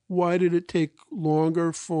why did it take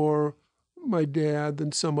longer for my dad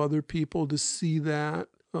than some other people to see that?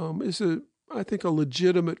 Is I think, a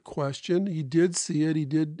legitimate question. He did see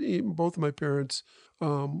it. Both of my parents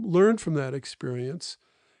learned from that experience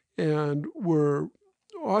and were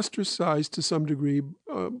ostracized to some degree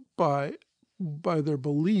by their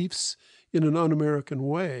beliefs in an un-American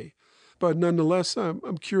way. But nonetheless,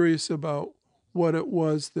 I'm curious about what it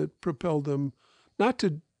was that propelled them not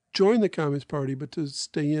to join the Communist Party, but to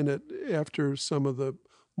stay in it after some of the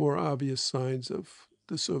more obvious signs of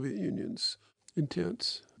the Soviet Union's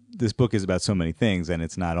intents. This book is about so many things, and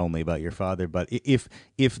it's not only about your father, but if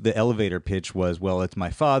the elevator pitch was, well, it's my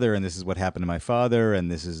father, and this is what happened to my father,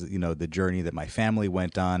 and this is, the journey that my family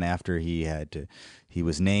went on after he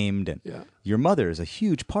was named, and your mother is a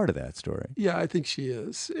huge part of that story. Yeah, I think she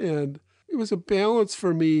is. And it was a balance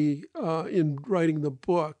for me in writing the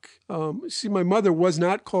book. See, my mother was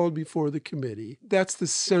not called before the committee. That's the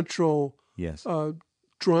central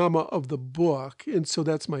drama of the book, and so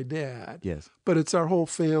that's my dad. Yes. But it's our whole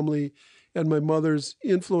family and my mother's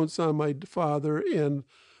influence on my father and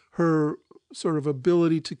her sort of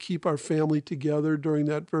ability to keep our family together during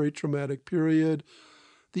that very traumatic period.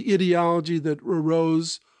 The ideology that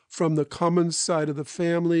arose from the Cummins side of the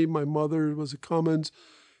family. My mother was a Cummins.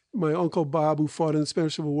 My Uncle Bob, who fought in the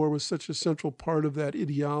Spanish Civil War, was such a central part of that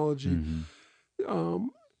ideology. Mm-hmm.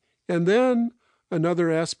 And then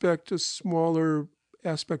another aspect, a smaller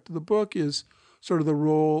aspect of the book, is sort of the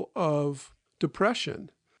role of depression,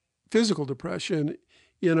 physical depression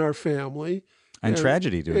in our family. And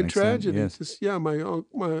tragedy to an extent. Tragedy. Yes. Yeah,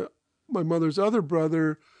 my mother's other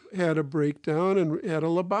brother had a breakdown and had a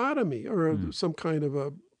lobotomy or some kind of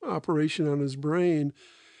a operation on his brain.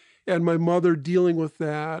 And my mother dealing with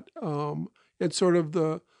that and sort of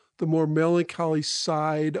the more melancholy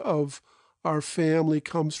side of our family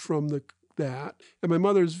comes from that. And my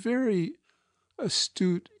mother's very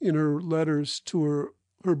astute in her letters to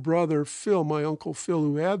her brother, Phil, my Uncle Phil,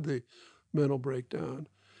 who had the mental breakdown,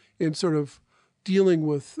 and sort of dealing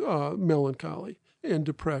with melancholy and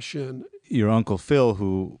depression. Your Uncle Phil,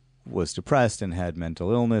 who was depressed and had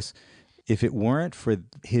mental illness, if it weren't for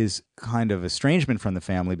his kind of estrangement from the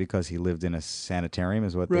family because he lived in a sanitarium,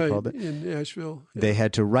 is what they called it. In Asheville. Yeah. They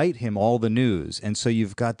had to write him all the news. And so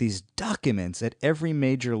you've got these documents at every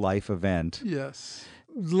major life event. Yes.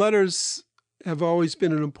 Letters have always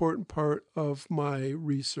been an important part of my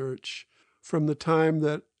research. From the time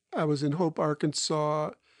that I was in Hope,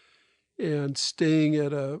 Arkansas, and staying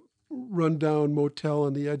at a rundown motel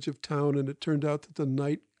on the edge of town, and it turned out that the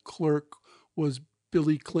night clerk was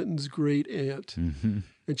Billy Clinton's great aunt. Mm-hmm.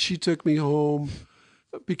 And she took me home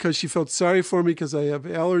because she felt sorry for me because I have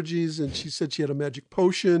allergies, and she said she had a magic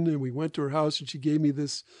potion, and we went to her house and she gave me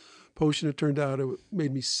this potion. It turned out it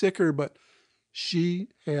made me sicker, but she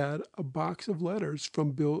had a box of letters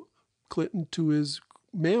from Bill Clinton to his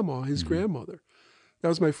mama, his grandmother. That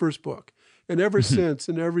was my first book. And ever since,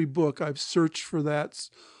 in every book, I've searched for that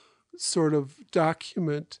sort of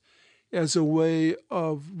document as a way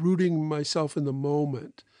of rooting myself in the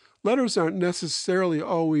moment. Letters aren't necessarily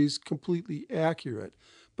always completely accurate,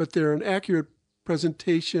 but they're an accurate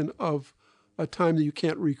presentation of a time that you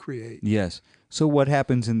can't recreate. Yes. So what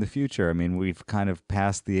happens in the future? I mean, we've kind of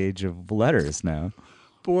passed the age of letters now.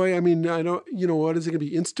 Boy, I mean, I don't, what is it going to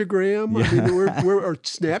be? Instagram? Yeah. I mean, or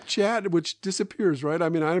Snapchat, which disappears, right? I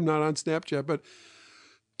mean, I'm not on Snapchat, but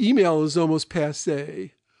email is almost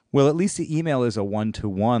passé. Well, at least the email is a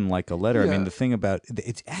one-to-one like a letter. Yeah. I mean, the thing about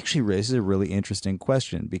it actually raises a really interesting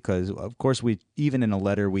question because, of course, even in a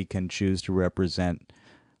letter, we can choose to represent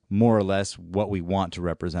more or less what we want to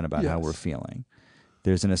represent about how we're feeling.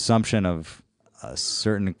 There's an assumption of a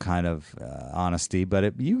certain kind of honesty,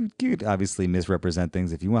 but you could obviously misrepresent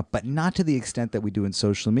things if you want, but not to the extent that we do in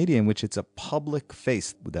social media, in which it's a public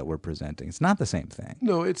face that we're presenting. It's not the same thing.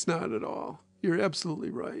 No, it's not at all. You're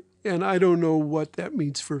absolutely right. And I don't know what that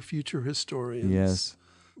means for future historians. Yes.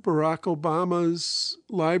 Barack Obama's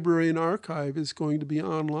library and archive is going to be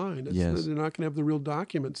online. Yes. They're not going to have the real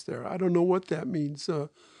documents there. I don't know what that means.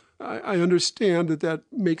 I understand that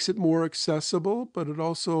makes it more accessible, but it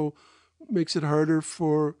also makes it harder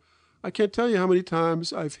for... I can't tell you how many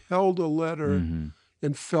times I've held a letter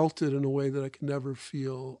and felt it in a way that I can never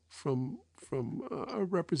feel from a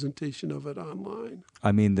representation of it online.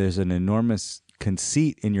 I mean, there's an enormous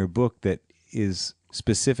conceit in your book that is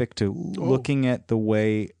specific to looking at the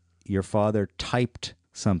way your father typed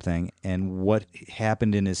something and what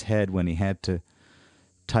happened in his head when he had to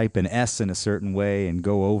type an S in a certain way and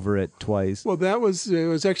go over it twice. Well, it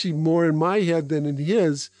was actually more in my head than in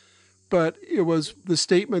his, but it was the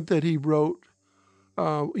statement that he wrote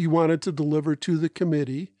he wanted to deliver to the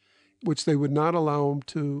committee, which they would not allow him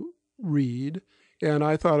to read. And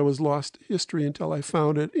I thought it was lost history until I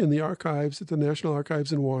found it in the archives at the National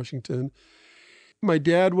Archives in Washington. My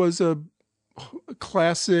dad was a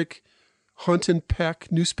classic hunt and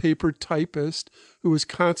peck newspaper typist who was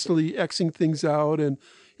constantly Xing things out, and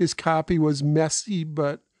his copy was messy,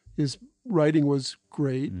 but his writing was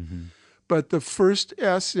great. Mm-hmm. But the first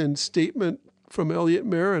S in statement from Elliot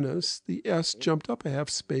Maraniss, the S jumped up a half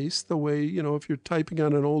space the way, if you're typing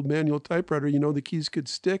on an old manual typewriter, the keys could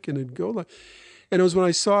stick and it'd go like. And it was when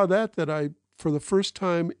I saw that I, for the first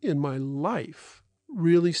time in my life,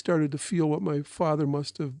 really started to feel what my father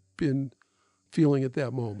must have been feeling at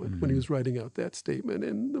that moment when he was writing out that statement,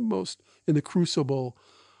 and in the crucible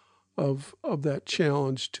of that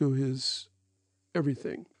challenge to his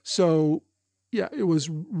everything. So, yeah, it was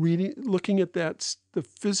looking at the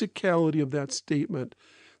physicality of that statement,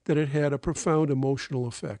 that it had a profound emotional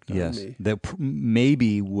effect on me. That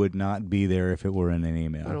maybe would not be there if it were in an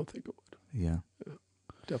email. I don't think it would. Yeah.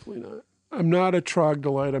 Definitely not. I'm not a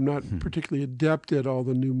troglodyte. I'm not particularly adept at all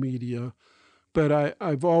the new media, but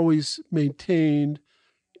I've always maintained,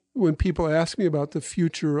 when people ask me about the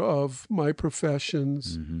future of my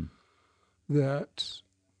professions, that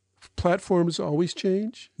platforms always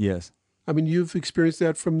change. Yes. I mean, you've experienced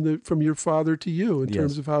that from your father to you in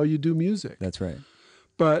terms of how you do music. That's right.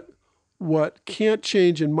 But what can't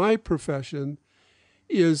change in my profession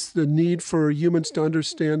is the need for humans to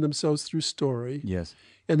understand themselves through story. Yes.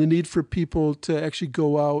 And the need for people to actually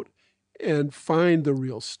go out and find the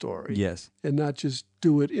real story. Yes. And not just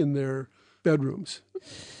do it in their bedrooms.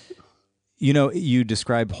 You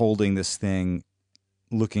describe holding this thing,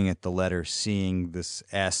 looking at the letter, seeing this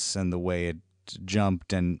S and the way it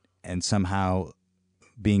jumped, and somehow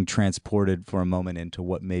being transported for a moment into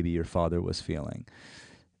what maybe your father was feeling.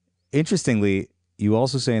 Interestingly, you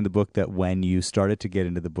also say in the book that when you started to get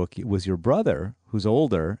into the book, it was your brother, who's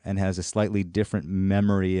older and has a slightly different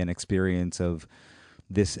memory and experience of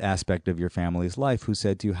this aspect of your family's life, who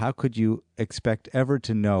said to you, how could you expect ever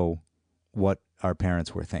to know what our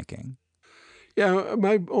parents were thinking? Yeah,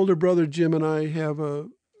 my older brother Jim and I have a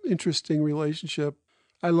interesting relationship.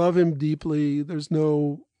 I love him deeply. There's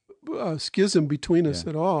no schism between us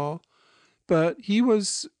at all. But he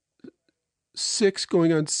was 6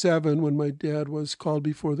 going on 7 when my dad was called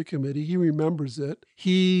before the committee. He remembers it.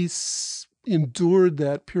 He endured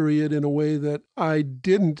that period in a way that I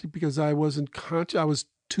didn't because I wasn't conscious. I was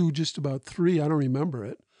 2, just about 3. I don't remember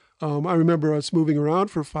it. I remember us moving around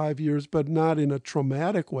for 5 years, but not in a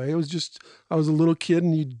traumatic way. It was just, I was a little kid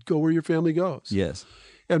and you'd go where your family goes. Yes.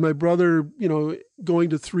 And my brother, going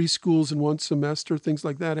to 3 schools in one semester, things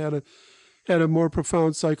like that had a more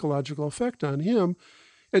profound psychological effect on him.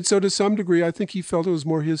 And so to some degree, I think he felt it was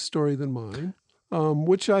more his story than mine,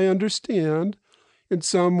 which I understand. In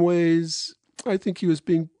some ways, I think he was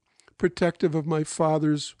being protective of my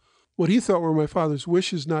father's, what he thought were my father's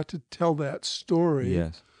wishes not to tell that story.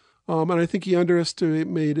 Yes. And I think he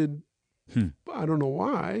underestimated, I don't know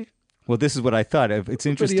why. Well, this is what I thought. It's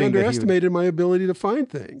interesting. But he underestimated my ability to find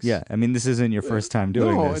things. Yeah. I mean, this isn't your first time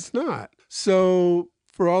doing this. No, it's not. So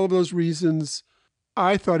for all of those reasons,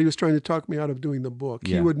 I thought he was trying to talk me out of doing the book.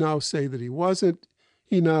 Yeah. He would now say that he wasn't.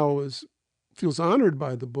 He now feels honored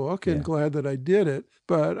by the book and glad that I did it.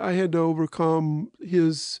 But I had to overcome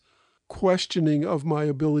his questioning of my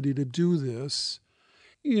ability to do this,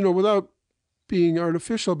 without being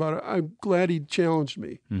artificial about it. I'm glad he challenged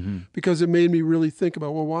me because it made me really think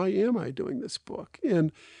about, well, why am I doing this book?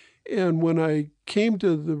 And when I came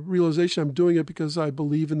to the realization I'm doing it because I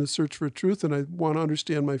believe in the search for truth and I want to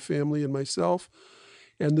understand my family and myself,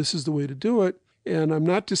 and this is the way to do it. And I'm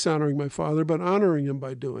not dishonoring my father, but honoring him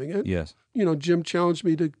by doing it. Yes. Jim challenged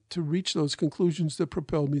me to reach those conclusions that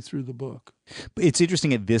propelled me through the book. But it's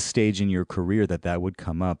interesting at this stage in your career that would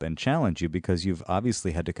come up and challenge you because you've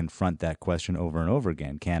obviously had to confront that question over and over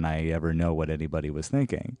again. Can I ever know what anybody was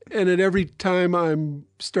thinking? And at every time I'm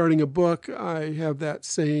starting a book, I have that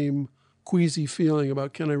same queasy feeling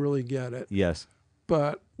about, can I really get it? Yes.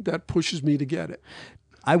 But that pushes me to get it.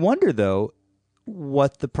 I wonder, though,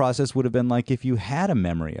 what the process would have been like if you had a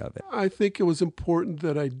memory of it. I think it was important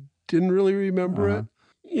that I didn't really remember it.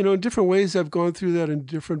 In different ways, I've gone through that in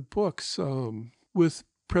different books. With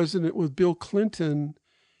Bill Clinton,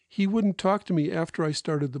 he wouldn't talk to me after I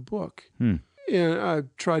started the book. And I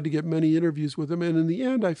tried to get many interviews with him. And in the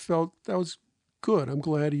end, I felt that was good. I'm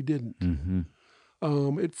glad he didn't.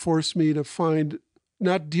 It forced me to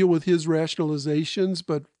not deal with his rationalizations,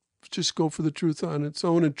 but just go for the truth on its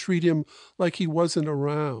own and treat him like he wasn't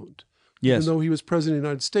around. Yes. Even though he was president of the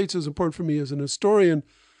United States, it was important for me as an historian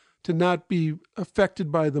to not be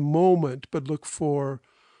affected by the moment, but look for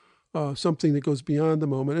something that goes beyond the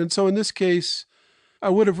moment. And so in this case, I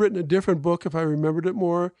would have written a different book if I remembered it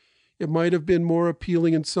more. It might have been more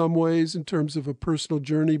appealing in some ways in terms of a personal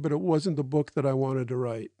journey, but it wasn't the book that I wanted to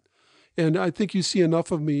write. And I think you see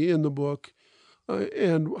enough of me in the book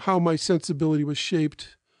and how my sensibility was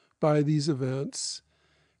shaped by these events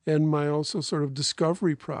and my also sort of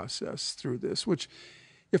discovery process through this, which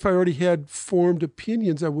if I already had formed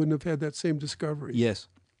opinions, I wouldn't have had that same discovery. Yes.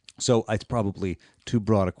 So it's probably too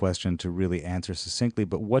broad a question to really answer succinctly,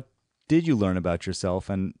 but what did you learn about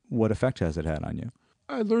yourself and what effect has it had on you?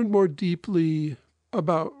 I learned more deeply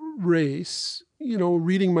about race.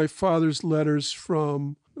 Reading my father's letters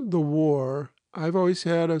from the war, I've always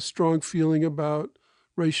had a strong feeling about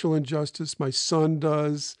racial injustice. My son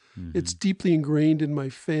does. It's deeply ingrained in my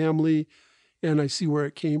family, and I see where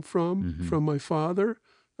it came from my father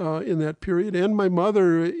in that period. And my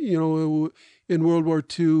mother, in World War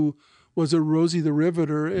II, was a Rosie the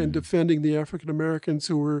Riveter and defending the African Americans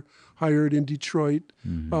who were hired in Detroit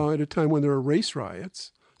at a time when there were race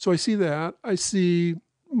riots. So I see that. I see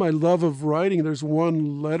my love of writing. There's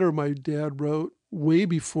one letter my dad wrote way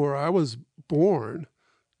before I was born,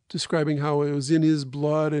 describing how it was in his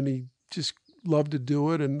blood and he just loved to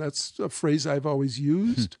do it. And that's a phrase I've always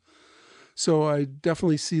used. So I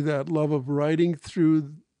definitely see that love of writing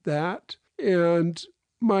through that. And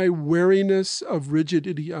my wariness of rigid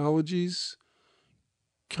ideologies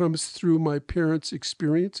comes through my parents'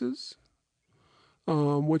 experiences,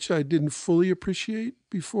 which I didn't fully appreciate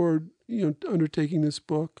before undertaking this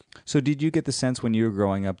book. So did you get the sense when you were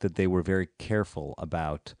growing up that they were very careful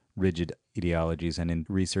about rigid ideologies, and in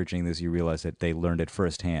researching this, you realized that they learned it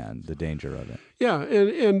firsthand, the danger of it? Yeah,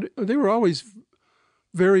 and they were always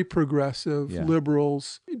very progressive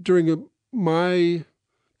liberals. During my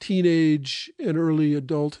teenage and early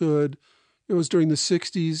adulthood, it was during the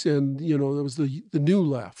 60s, and, there was the new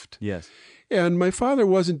left. Yes. And my father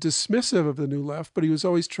wasn't dismissive of the new left, but he was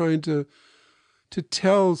always trying to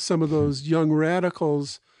tell some of those young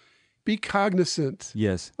radicals, be cognizant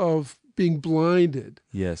of being blinded.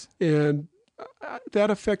 Yes. And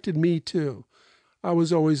that affected me too. I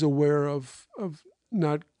was always aware of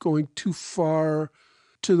not going too far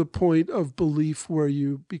to the point of belief where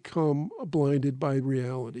you become blinded by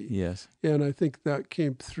reality. Yes. And I think that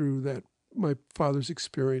came through that my father's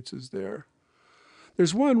experiences there.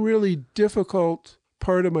 There's one really difficult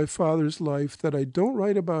part of my father's life that I don't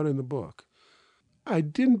write about in the book. I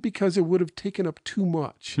didn't because it would have taken up too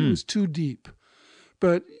much. It was too deep.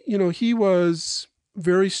 But, he was a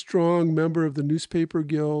very strong member of the newspaper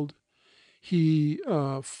guild. He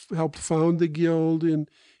helped found the guild in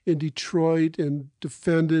Detroit and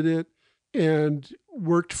defended it, and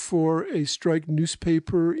worked for a strike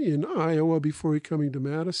newspaper in Iowa before he coming to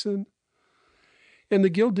Madison. And the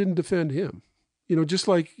guild didn't defend him. Just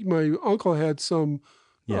like my uncle had some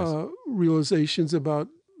realizations about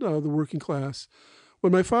the working class.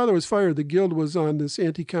 When my father was fired, the guild was on this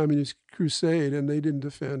anti-communist crusade, and they didn't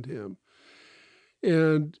defend him.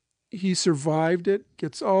 And he survived it,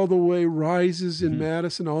 gets all the way, rises in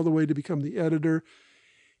Madison all the way to become the editor,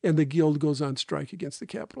 and the guild goes on strike against the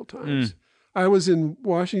Capital Times. I was in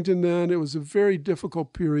Washington then. It was a very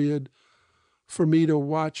difficult period for me to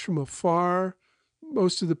watch from afar.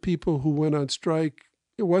 Most of the people who went on strike,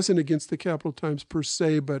 it wasn't against the Capital Times per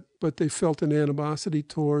se, but they felt an animosity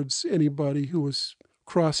towards anybody who was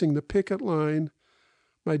crossing the picket line.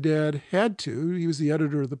 My dad had to. He was the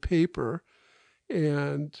editor of the paper,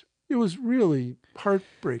 and it was really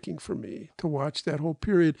heartbreaking for me to watch that whole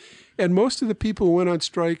period. And most of the people who went on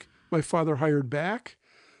strike, my father hired back.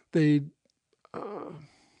 They, I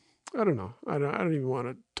don't know. I don't even want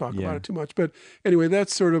to talk about it too much. But anyway,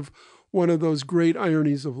 that's sort of one of those great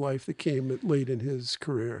ironies of life that came late in his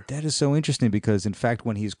career. That is so interesting because, in fact,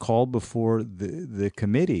 when he's called before the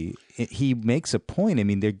committee, he makes a point. I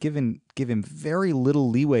mean, they're give him very little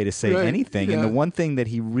leeway to say anything. Yeah. And the one thing that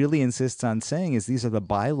he really insists on saying is, these are the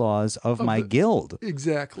bylaws of my guild.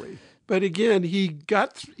 Exactly. But again, he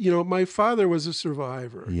got, my father was a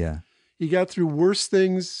survivor. Yeah. He got through worse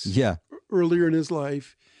things earlier in his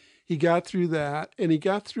life. He got through that, and he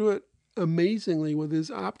got through it amazingly with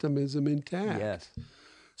his optimism intact. Yes.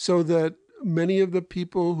 So that many of the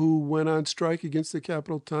people who went on strike against the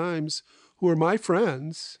Capital Times, who are my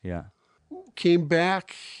friends, came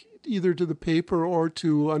back either to the paper or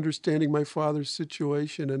to understanding my father's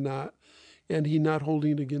situation and he not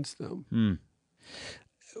holding it against them.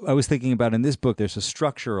 I was thinking about in this book, there's a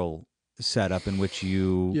structural setup in which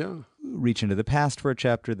you reach into the past for a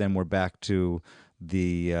chapter, then we're back to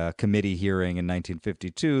the committee hearing in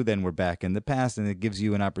 1952, then we're back in the past, and it gives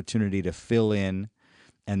you an opportunity to fill in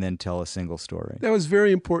and then tell a single story. That was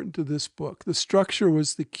very important to this book. The structure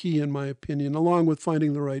was the key, in my opinion, along with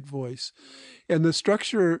finding the right voice. And the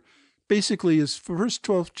structure basically is, for the first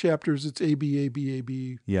 12 chapters, it's A, B, A, B, A,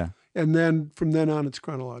 B. Yeah. And then from then on, it's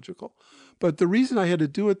chronological. But the reason I had to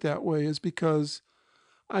do it that way is because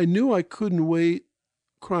I knew I couldn't wait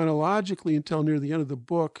chronologically until near the end of the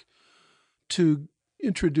book to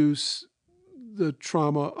introduce the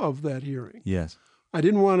trauma of that hearing. Yes. I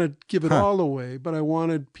didn't want to give it all away, but I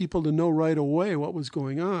wanted people to know right away what was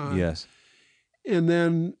going on. Yes. And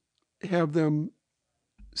then have them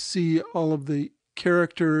see all of the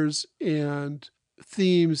characters and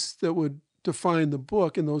themes that would define the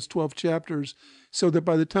book in those 12 chapters, so that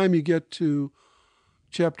by the time you get to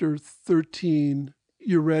chapter 13,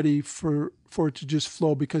 you're ready for it to just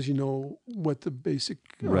flow because you know what the basic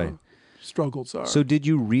struggles are. So did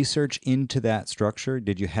you research into that structure?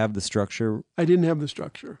 Did you have the structure? I didn't have the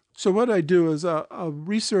structure. So what I do is I'll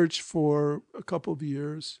research for a couple of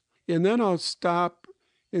years, and then I'll stop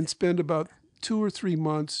and spend about 2 or 3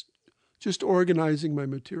 months just organizing my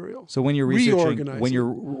material. So when you're researching,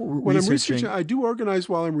 when I'm researching, I do organize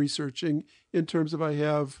while I'm researching, in terms of I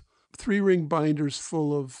have 3-ring binders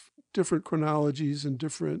full of different chronologies and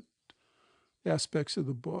different aspects of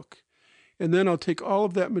the book. And then I'll take all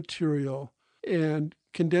of that material and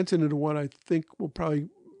condense it into what I think will probably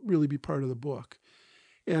really be part of the book.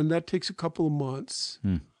 And that takes a couple of months.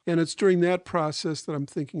 And it's during that process that I'm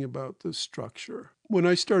thinking about the structure. When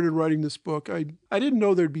I started writing this book, I didn't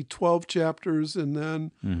know there'd be 12 chapters and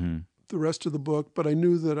then the rest of the book, but I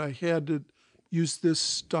knew that I had to use this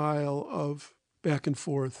style of back and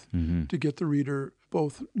forth to get the reader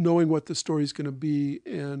both knowing what the story's going to be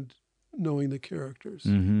and knowing the characters.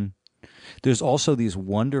 There's also these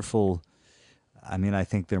wonderful, I mean, I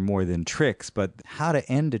think they're more than tricks, but how to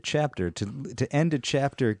end a chapter, to end a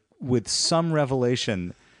chapter with some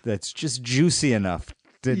revelation that's just juicy enough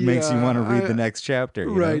that makes you want to read the next chapter.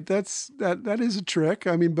 Right. That is a trick.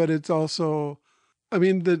 I mean, but it's also, I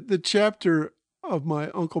mean, the chapter of my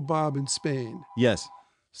Uncle Bob in Spain. Yes.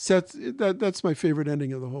 That's my favorite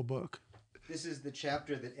ending of the whole book. This is the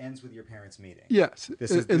chapter that ends with your parents meeting. Yes,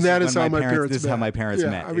 that is how my parents met. This is how my parents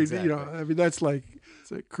met. I mean, exactly. that's like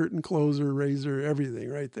it's a curtain closer, razor, everything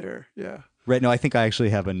right there. Yeah. Right. No, I think I actually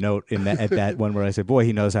have a note in that at that one where I said, "Boy,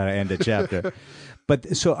 he knows how to end a chapter."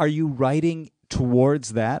 But so, are you writing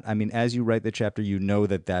towards that? I mean, as you write the chapter, you know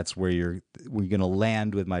that that's where we're going to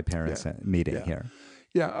land with my parents meeting here.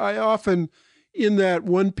 Yeah, I often in that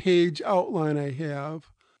one-page outline I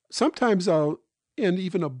have. Sometimes I'll end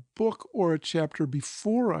even a book or a chapter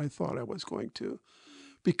before I thought I was going to,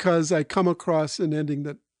 because I come across an ending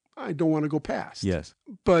that I don't want to go past. Yes.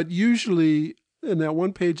 But usually in that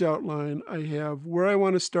one-page outline, I have where I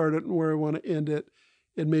want to start it and where I want to end it,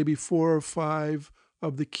 and maybe 4 or 5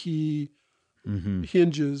 of the key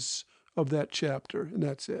hinges of that chapter, and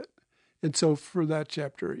that's it. And so for that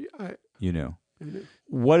chapter, I knew.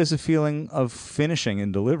 What is the feeling of finishing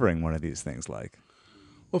and delivering one of these things like?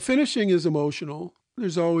 Well, finishing is emotional.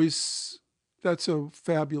 That's a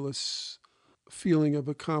fabulous feeling of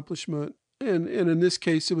accomplishment. And in this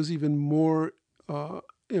case, it was even more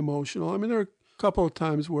emotional. I mean, there are a couple of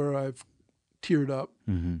times where I've teared up,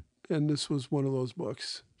 and this was one of those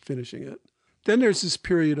books, finishing it. Then there's this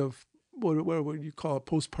period of, what would you call it,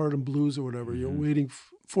 postpartum blues or whatever. You're waiting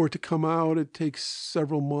for it to come out. It takes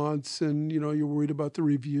several months, and, you're worried about the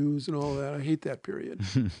reviews and all that. I hate that period.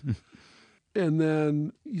 And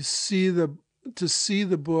then to see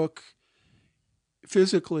the book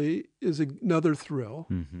physically is another thrill.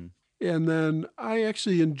 And then I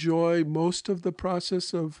actually enjoy most of the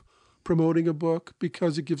process of promoting a book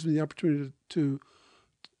because it gives me the opportunity to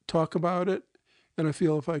talk about it. And I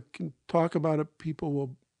feel if I can talk about it, people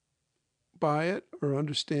will buy it or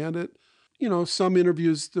understand it. Some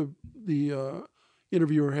interviews, the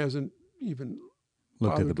interviewer hasn't even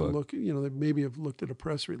looked at the book. book. They maybe have looked at a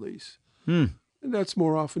press release. And that's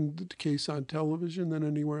more often the case on television than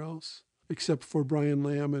anywhere else, except for Brian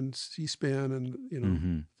Lamb and C-SPAN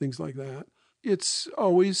and, things like that. It's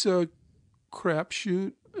always a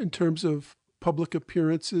crapshoot in terms of public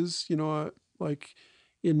appearances. Like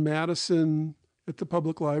in Madison at the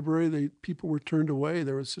public library, people were turned away.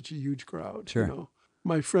 There was such a huge crowd. Sure.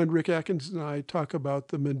 My friend Rick Atkins and I talk about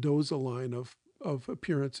the Mendoza line of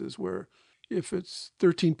appearances where if it's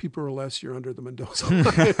 13 people or less, you're under the Mendoza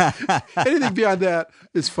line. Anything beyond that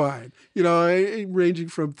is fine. Ranging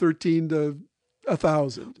from 13 to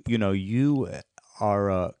 1,000. You are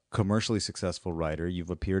a commercially successful writer. You've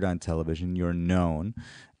appeared on television. You're known.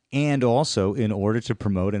 And also, in order to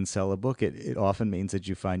promote and sell a book, it often means that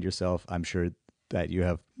you find yourself, I'm sure that you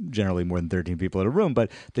have generally more than 13 people in a room,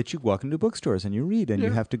 but that you walk into bookstores and you read and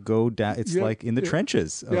you have to go down. It's like in the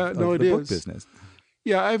trenches of the book business.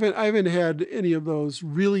 Yeah, I haven't had any of those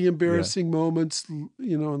really embarrassing moments, in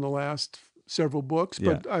the last several books,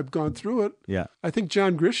 but I've gone through it. Yeah. I think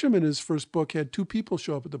John Grisham in his first book had 2 people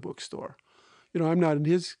show up at the bookstore. I'm not in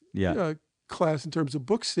his class in terms of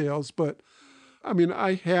book sales, but I mean,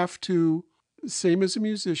 I have to, same as a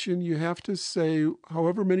musician, you have to say,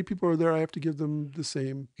 however many people are there, I have to give them the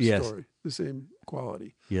same story, the same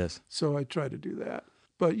quality. Yes. So I try to do that.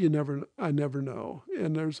 But I never know.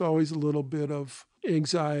 And there's always a little bit of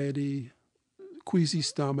anxiety, queasy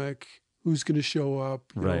stomach, who's going to show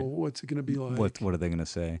up, what's it going to be like? What are they going to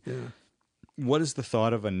say? Yeah. What is the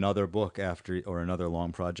thought of another book after, or another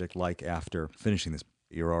long project like after finishing this?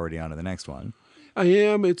 You're already on to the next one. I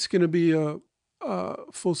am. It's going to be a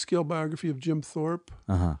full-scale biography of Jim Thorpe.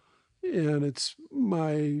 And it's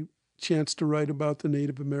my chance to write about the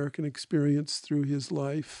Native American experience through his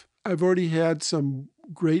life. I've already had some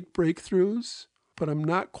great breakthroughs, but I'm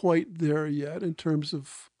not quite there yet in terms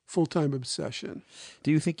of full-time obsession.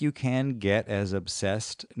 Do you think you can get as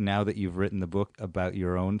obsessed now that you've written the book about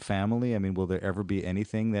your own family? I mean, will there ever be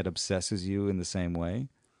anything that obsesses you in the same way?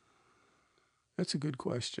 That's a good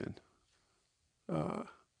question.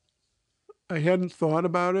 I hadn't thought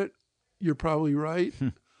about it. You're probably right.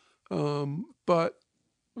 But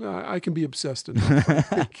I can be obsessed enough, I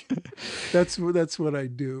think. That's what I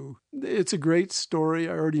do. It's a great story.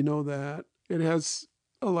 I already know that. It has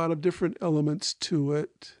a lot of different elements to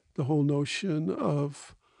it. The whole notion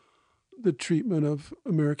of the treatment of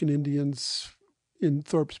American Indians in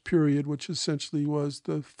Thorpe's period, which essentially was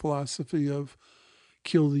the philosophy of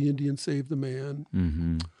kill the Indian, save the man.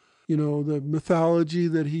 The mythology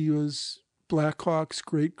that he was Black Hawk's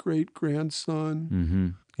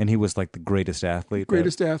great-great-grandson. And he was like the greatest athlete.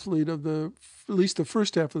 Athlete of at least the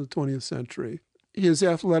first half of the 20th century. His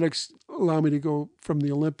athletics allow me to go from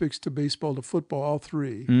the Olympics to baseball to football, all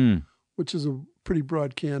 3, which is a pretty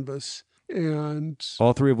broad canvas. And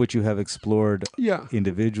all 3 of which you have explored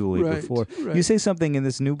individually before. Right. You say something in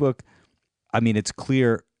this new book, I mean, it's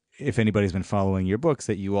clear if anybody's been following your books,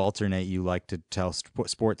 that you alternate. You like to tell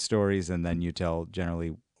sports stories, and then you tell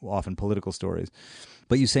generally often political stories.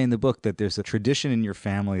 But you say in the book that there's a tradition in your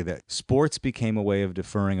family that sports became a way of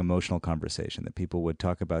deferring emotional conversation, that people would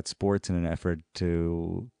talk about sports in an effort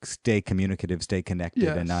to stay communicative, stay connected,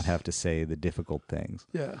 Yes. and not have to say the difficult things.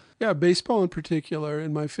 Yeah, baseball in particular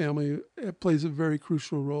in my family, it plays a very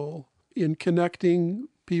crucial role in connecting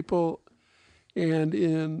people and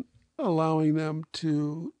in allowing them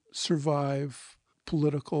to survive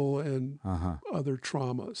political and other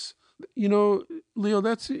traumas. You know, Leo,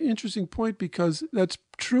 that's an interesting point because that's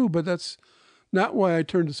true, but that's not why I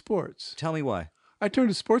turned to sports. Tell me why. I turned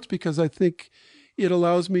to sports because I think it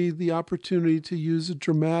allows me the opportunity to use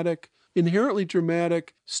a inherently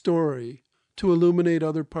dramatic story to illuminate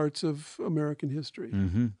other parts of American history.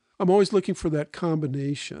 Mm-hmm. I'm always looking for that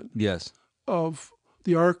combination Yes. of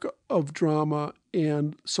the arc of drama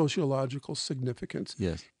and sociological significance.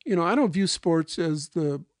 Yes. You know, I don't view sports as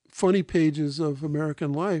the funny pages of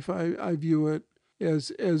American life. I view it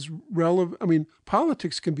as relevant. I mean,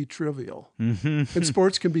 politics can be trivial, and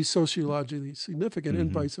sports can be sociologically significant,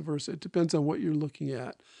 and vice versa. It depends on what you're looking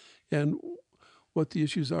at and what the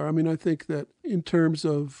issues are. I mean, I think that in terms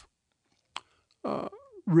of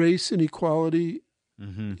race inequality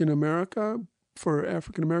in America, for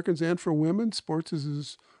African Americans and for women, sports is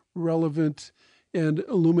as relevant and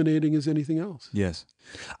illuminating as anything else. Yes.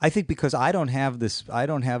 I think because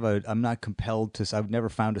I'm not compelled to, I've never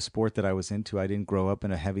found a sport that I was into. I didn't grow up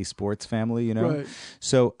in a heavy sports family, you know? Right.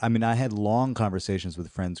 So, I mean, I had long conversations with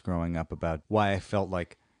friends growing up about why I felt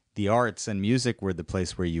like the arts and music were the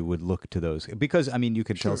place where you would look to those. Because, I mean, you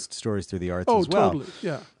could tell stories through the arts as well. Oh, totally,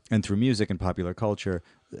 yeah. And through music and popular culture.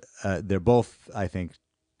 They're both, I think,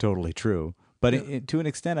 totally true. But to an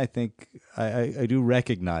extent, I think I do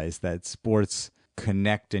recognize that sports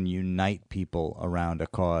connect and unite people around a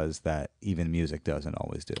cause that even music doesn't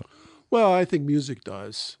always do. Well, I think music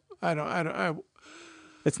does.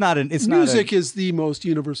 Music is the most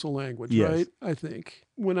universal language, Yes. right? I think.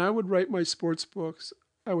 When I would write my sports books,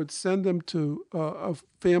 I would send them to a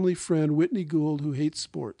family friend, Whitney Gould, who hates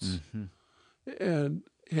sports, and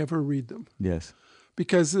have her read them. Yes.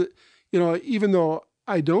 Because, you know, even though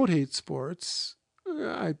I don't hate sports,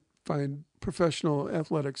 I find professional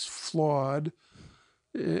athletics flawed,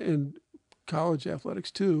 and college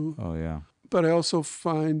athletics too. Oh, yeah. But I also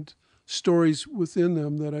find stories within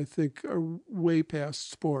them that I think are way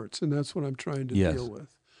past sports, and that's what I'm trying to deal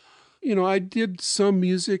with. You know, I did some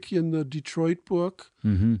music in the Detroit book,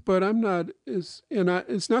 but I'm not it's not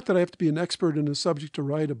that I have to be an expert in a subject to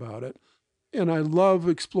write about it. And I love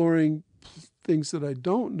exploring things that I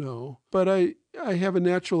don't know, but I have a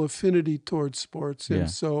natural affinity towards sports.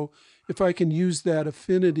 And so if I can use that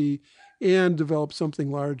affinity and develop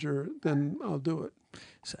something larger, then I'll do it.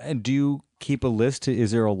 So, and do you keep a list?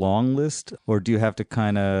 Is there a long list, or do you have to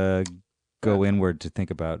kind of go inward to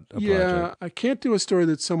think about a project? I can't do a story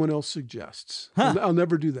that someone else suggests. I'll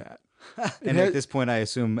never do that. And at this point, I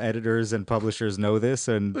assume editors and publishers know this,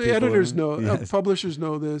 and editors know, publishers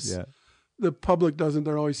know this. Yeah. The public doesn't.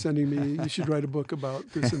 They're always sending me, you should write a book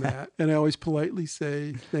about this and that. And I always politely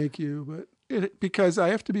say, thank you, because I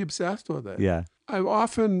have to be obsessed with it. Yeah. I've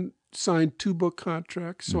often signed 2-book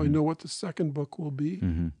contracts, so I know what the second book will be.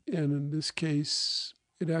 And in this case,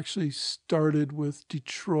 it actually started with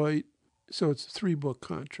Detroit, so it's a 3-book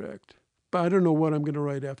contract. But I don't know what I'm going to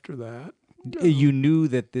write after that. You knew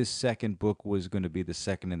that this second book was going to be the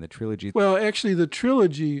second in the trilogy? Well, actually, the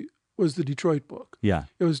trilogy was the Detroit book. Yeah.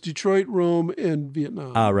 It was Detroit, Rome, and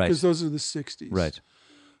Vietnam. Ah, right. Because those are the 60s. Right.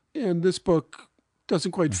 And this book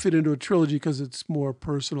doesn't quite fit into a trilogy because it's more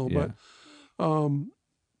personal. Yeah. But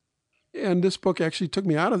and this book actually took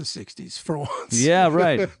me out of the 60s for once. Yeah,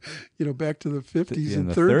 right. You know, back to the 50s and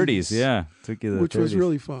the 30s. Yeah. Took you to the which 30s. was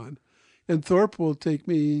really fun. And Thorpe will take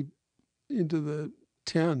me into the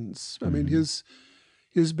 10s. I mean,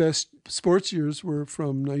 his best sports years were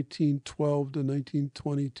from 1912 to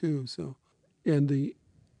 1922. So, and the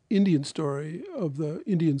Indian story of the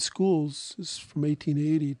Indian schools is from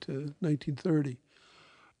 1880 to 1930.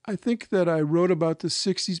 I think that I wrote about the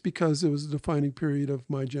 60s because it was a defining period of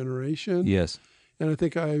my generation. Yes. And I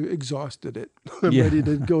think I exhausted it. I'm ready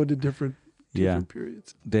to go into different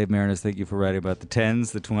periods. Dave Maraniss, thank you for writing about the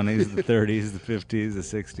 10s, the 20s, the 30s, the 50s, the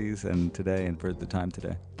 60s, and today, and for the time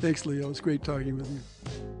today. Thanks, Leo. It was great talking with you.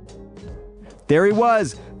 There he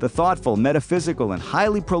was, the thoughtful, metaphysical, and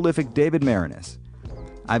highly prolific David Maraniss.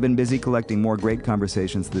 I've been busy collecting more great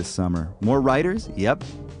conversations this summer. More writers? Yep.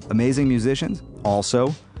 Amazing musicians?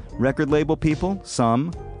 Also. Record label people?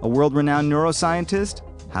 Some. A world-renowned neuroscientist?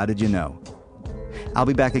 How did you know? I'll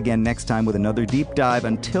be back again next time with another deep dive.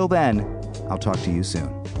 Until then, I'll talk to you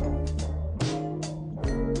soon.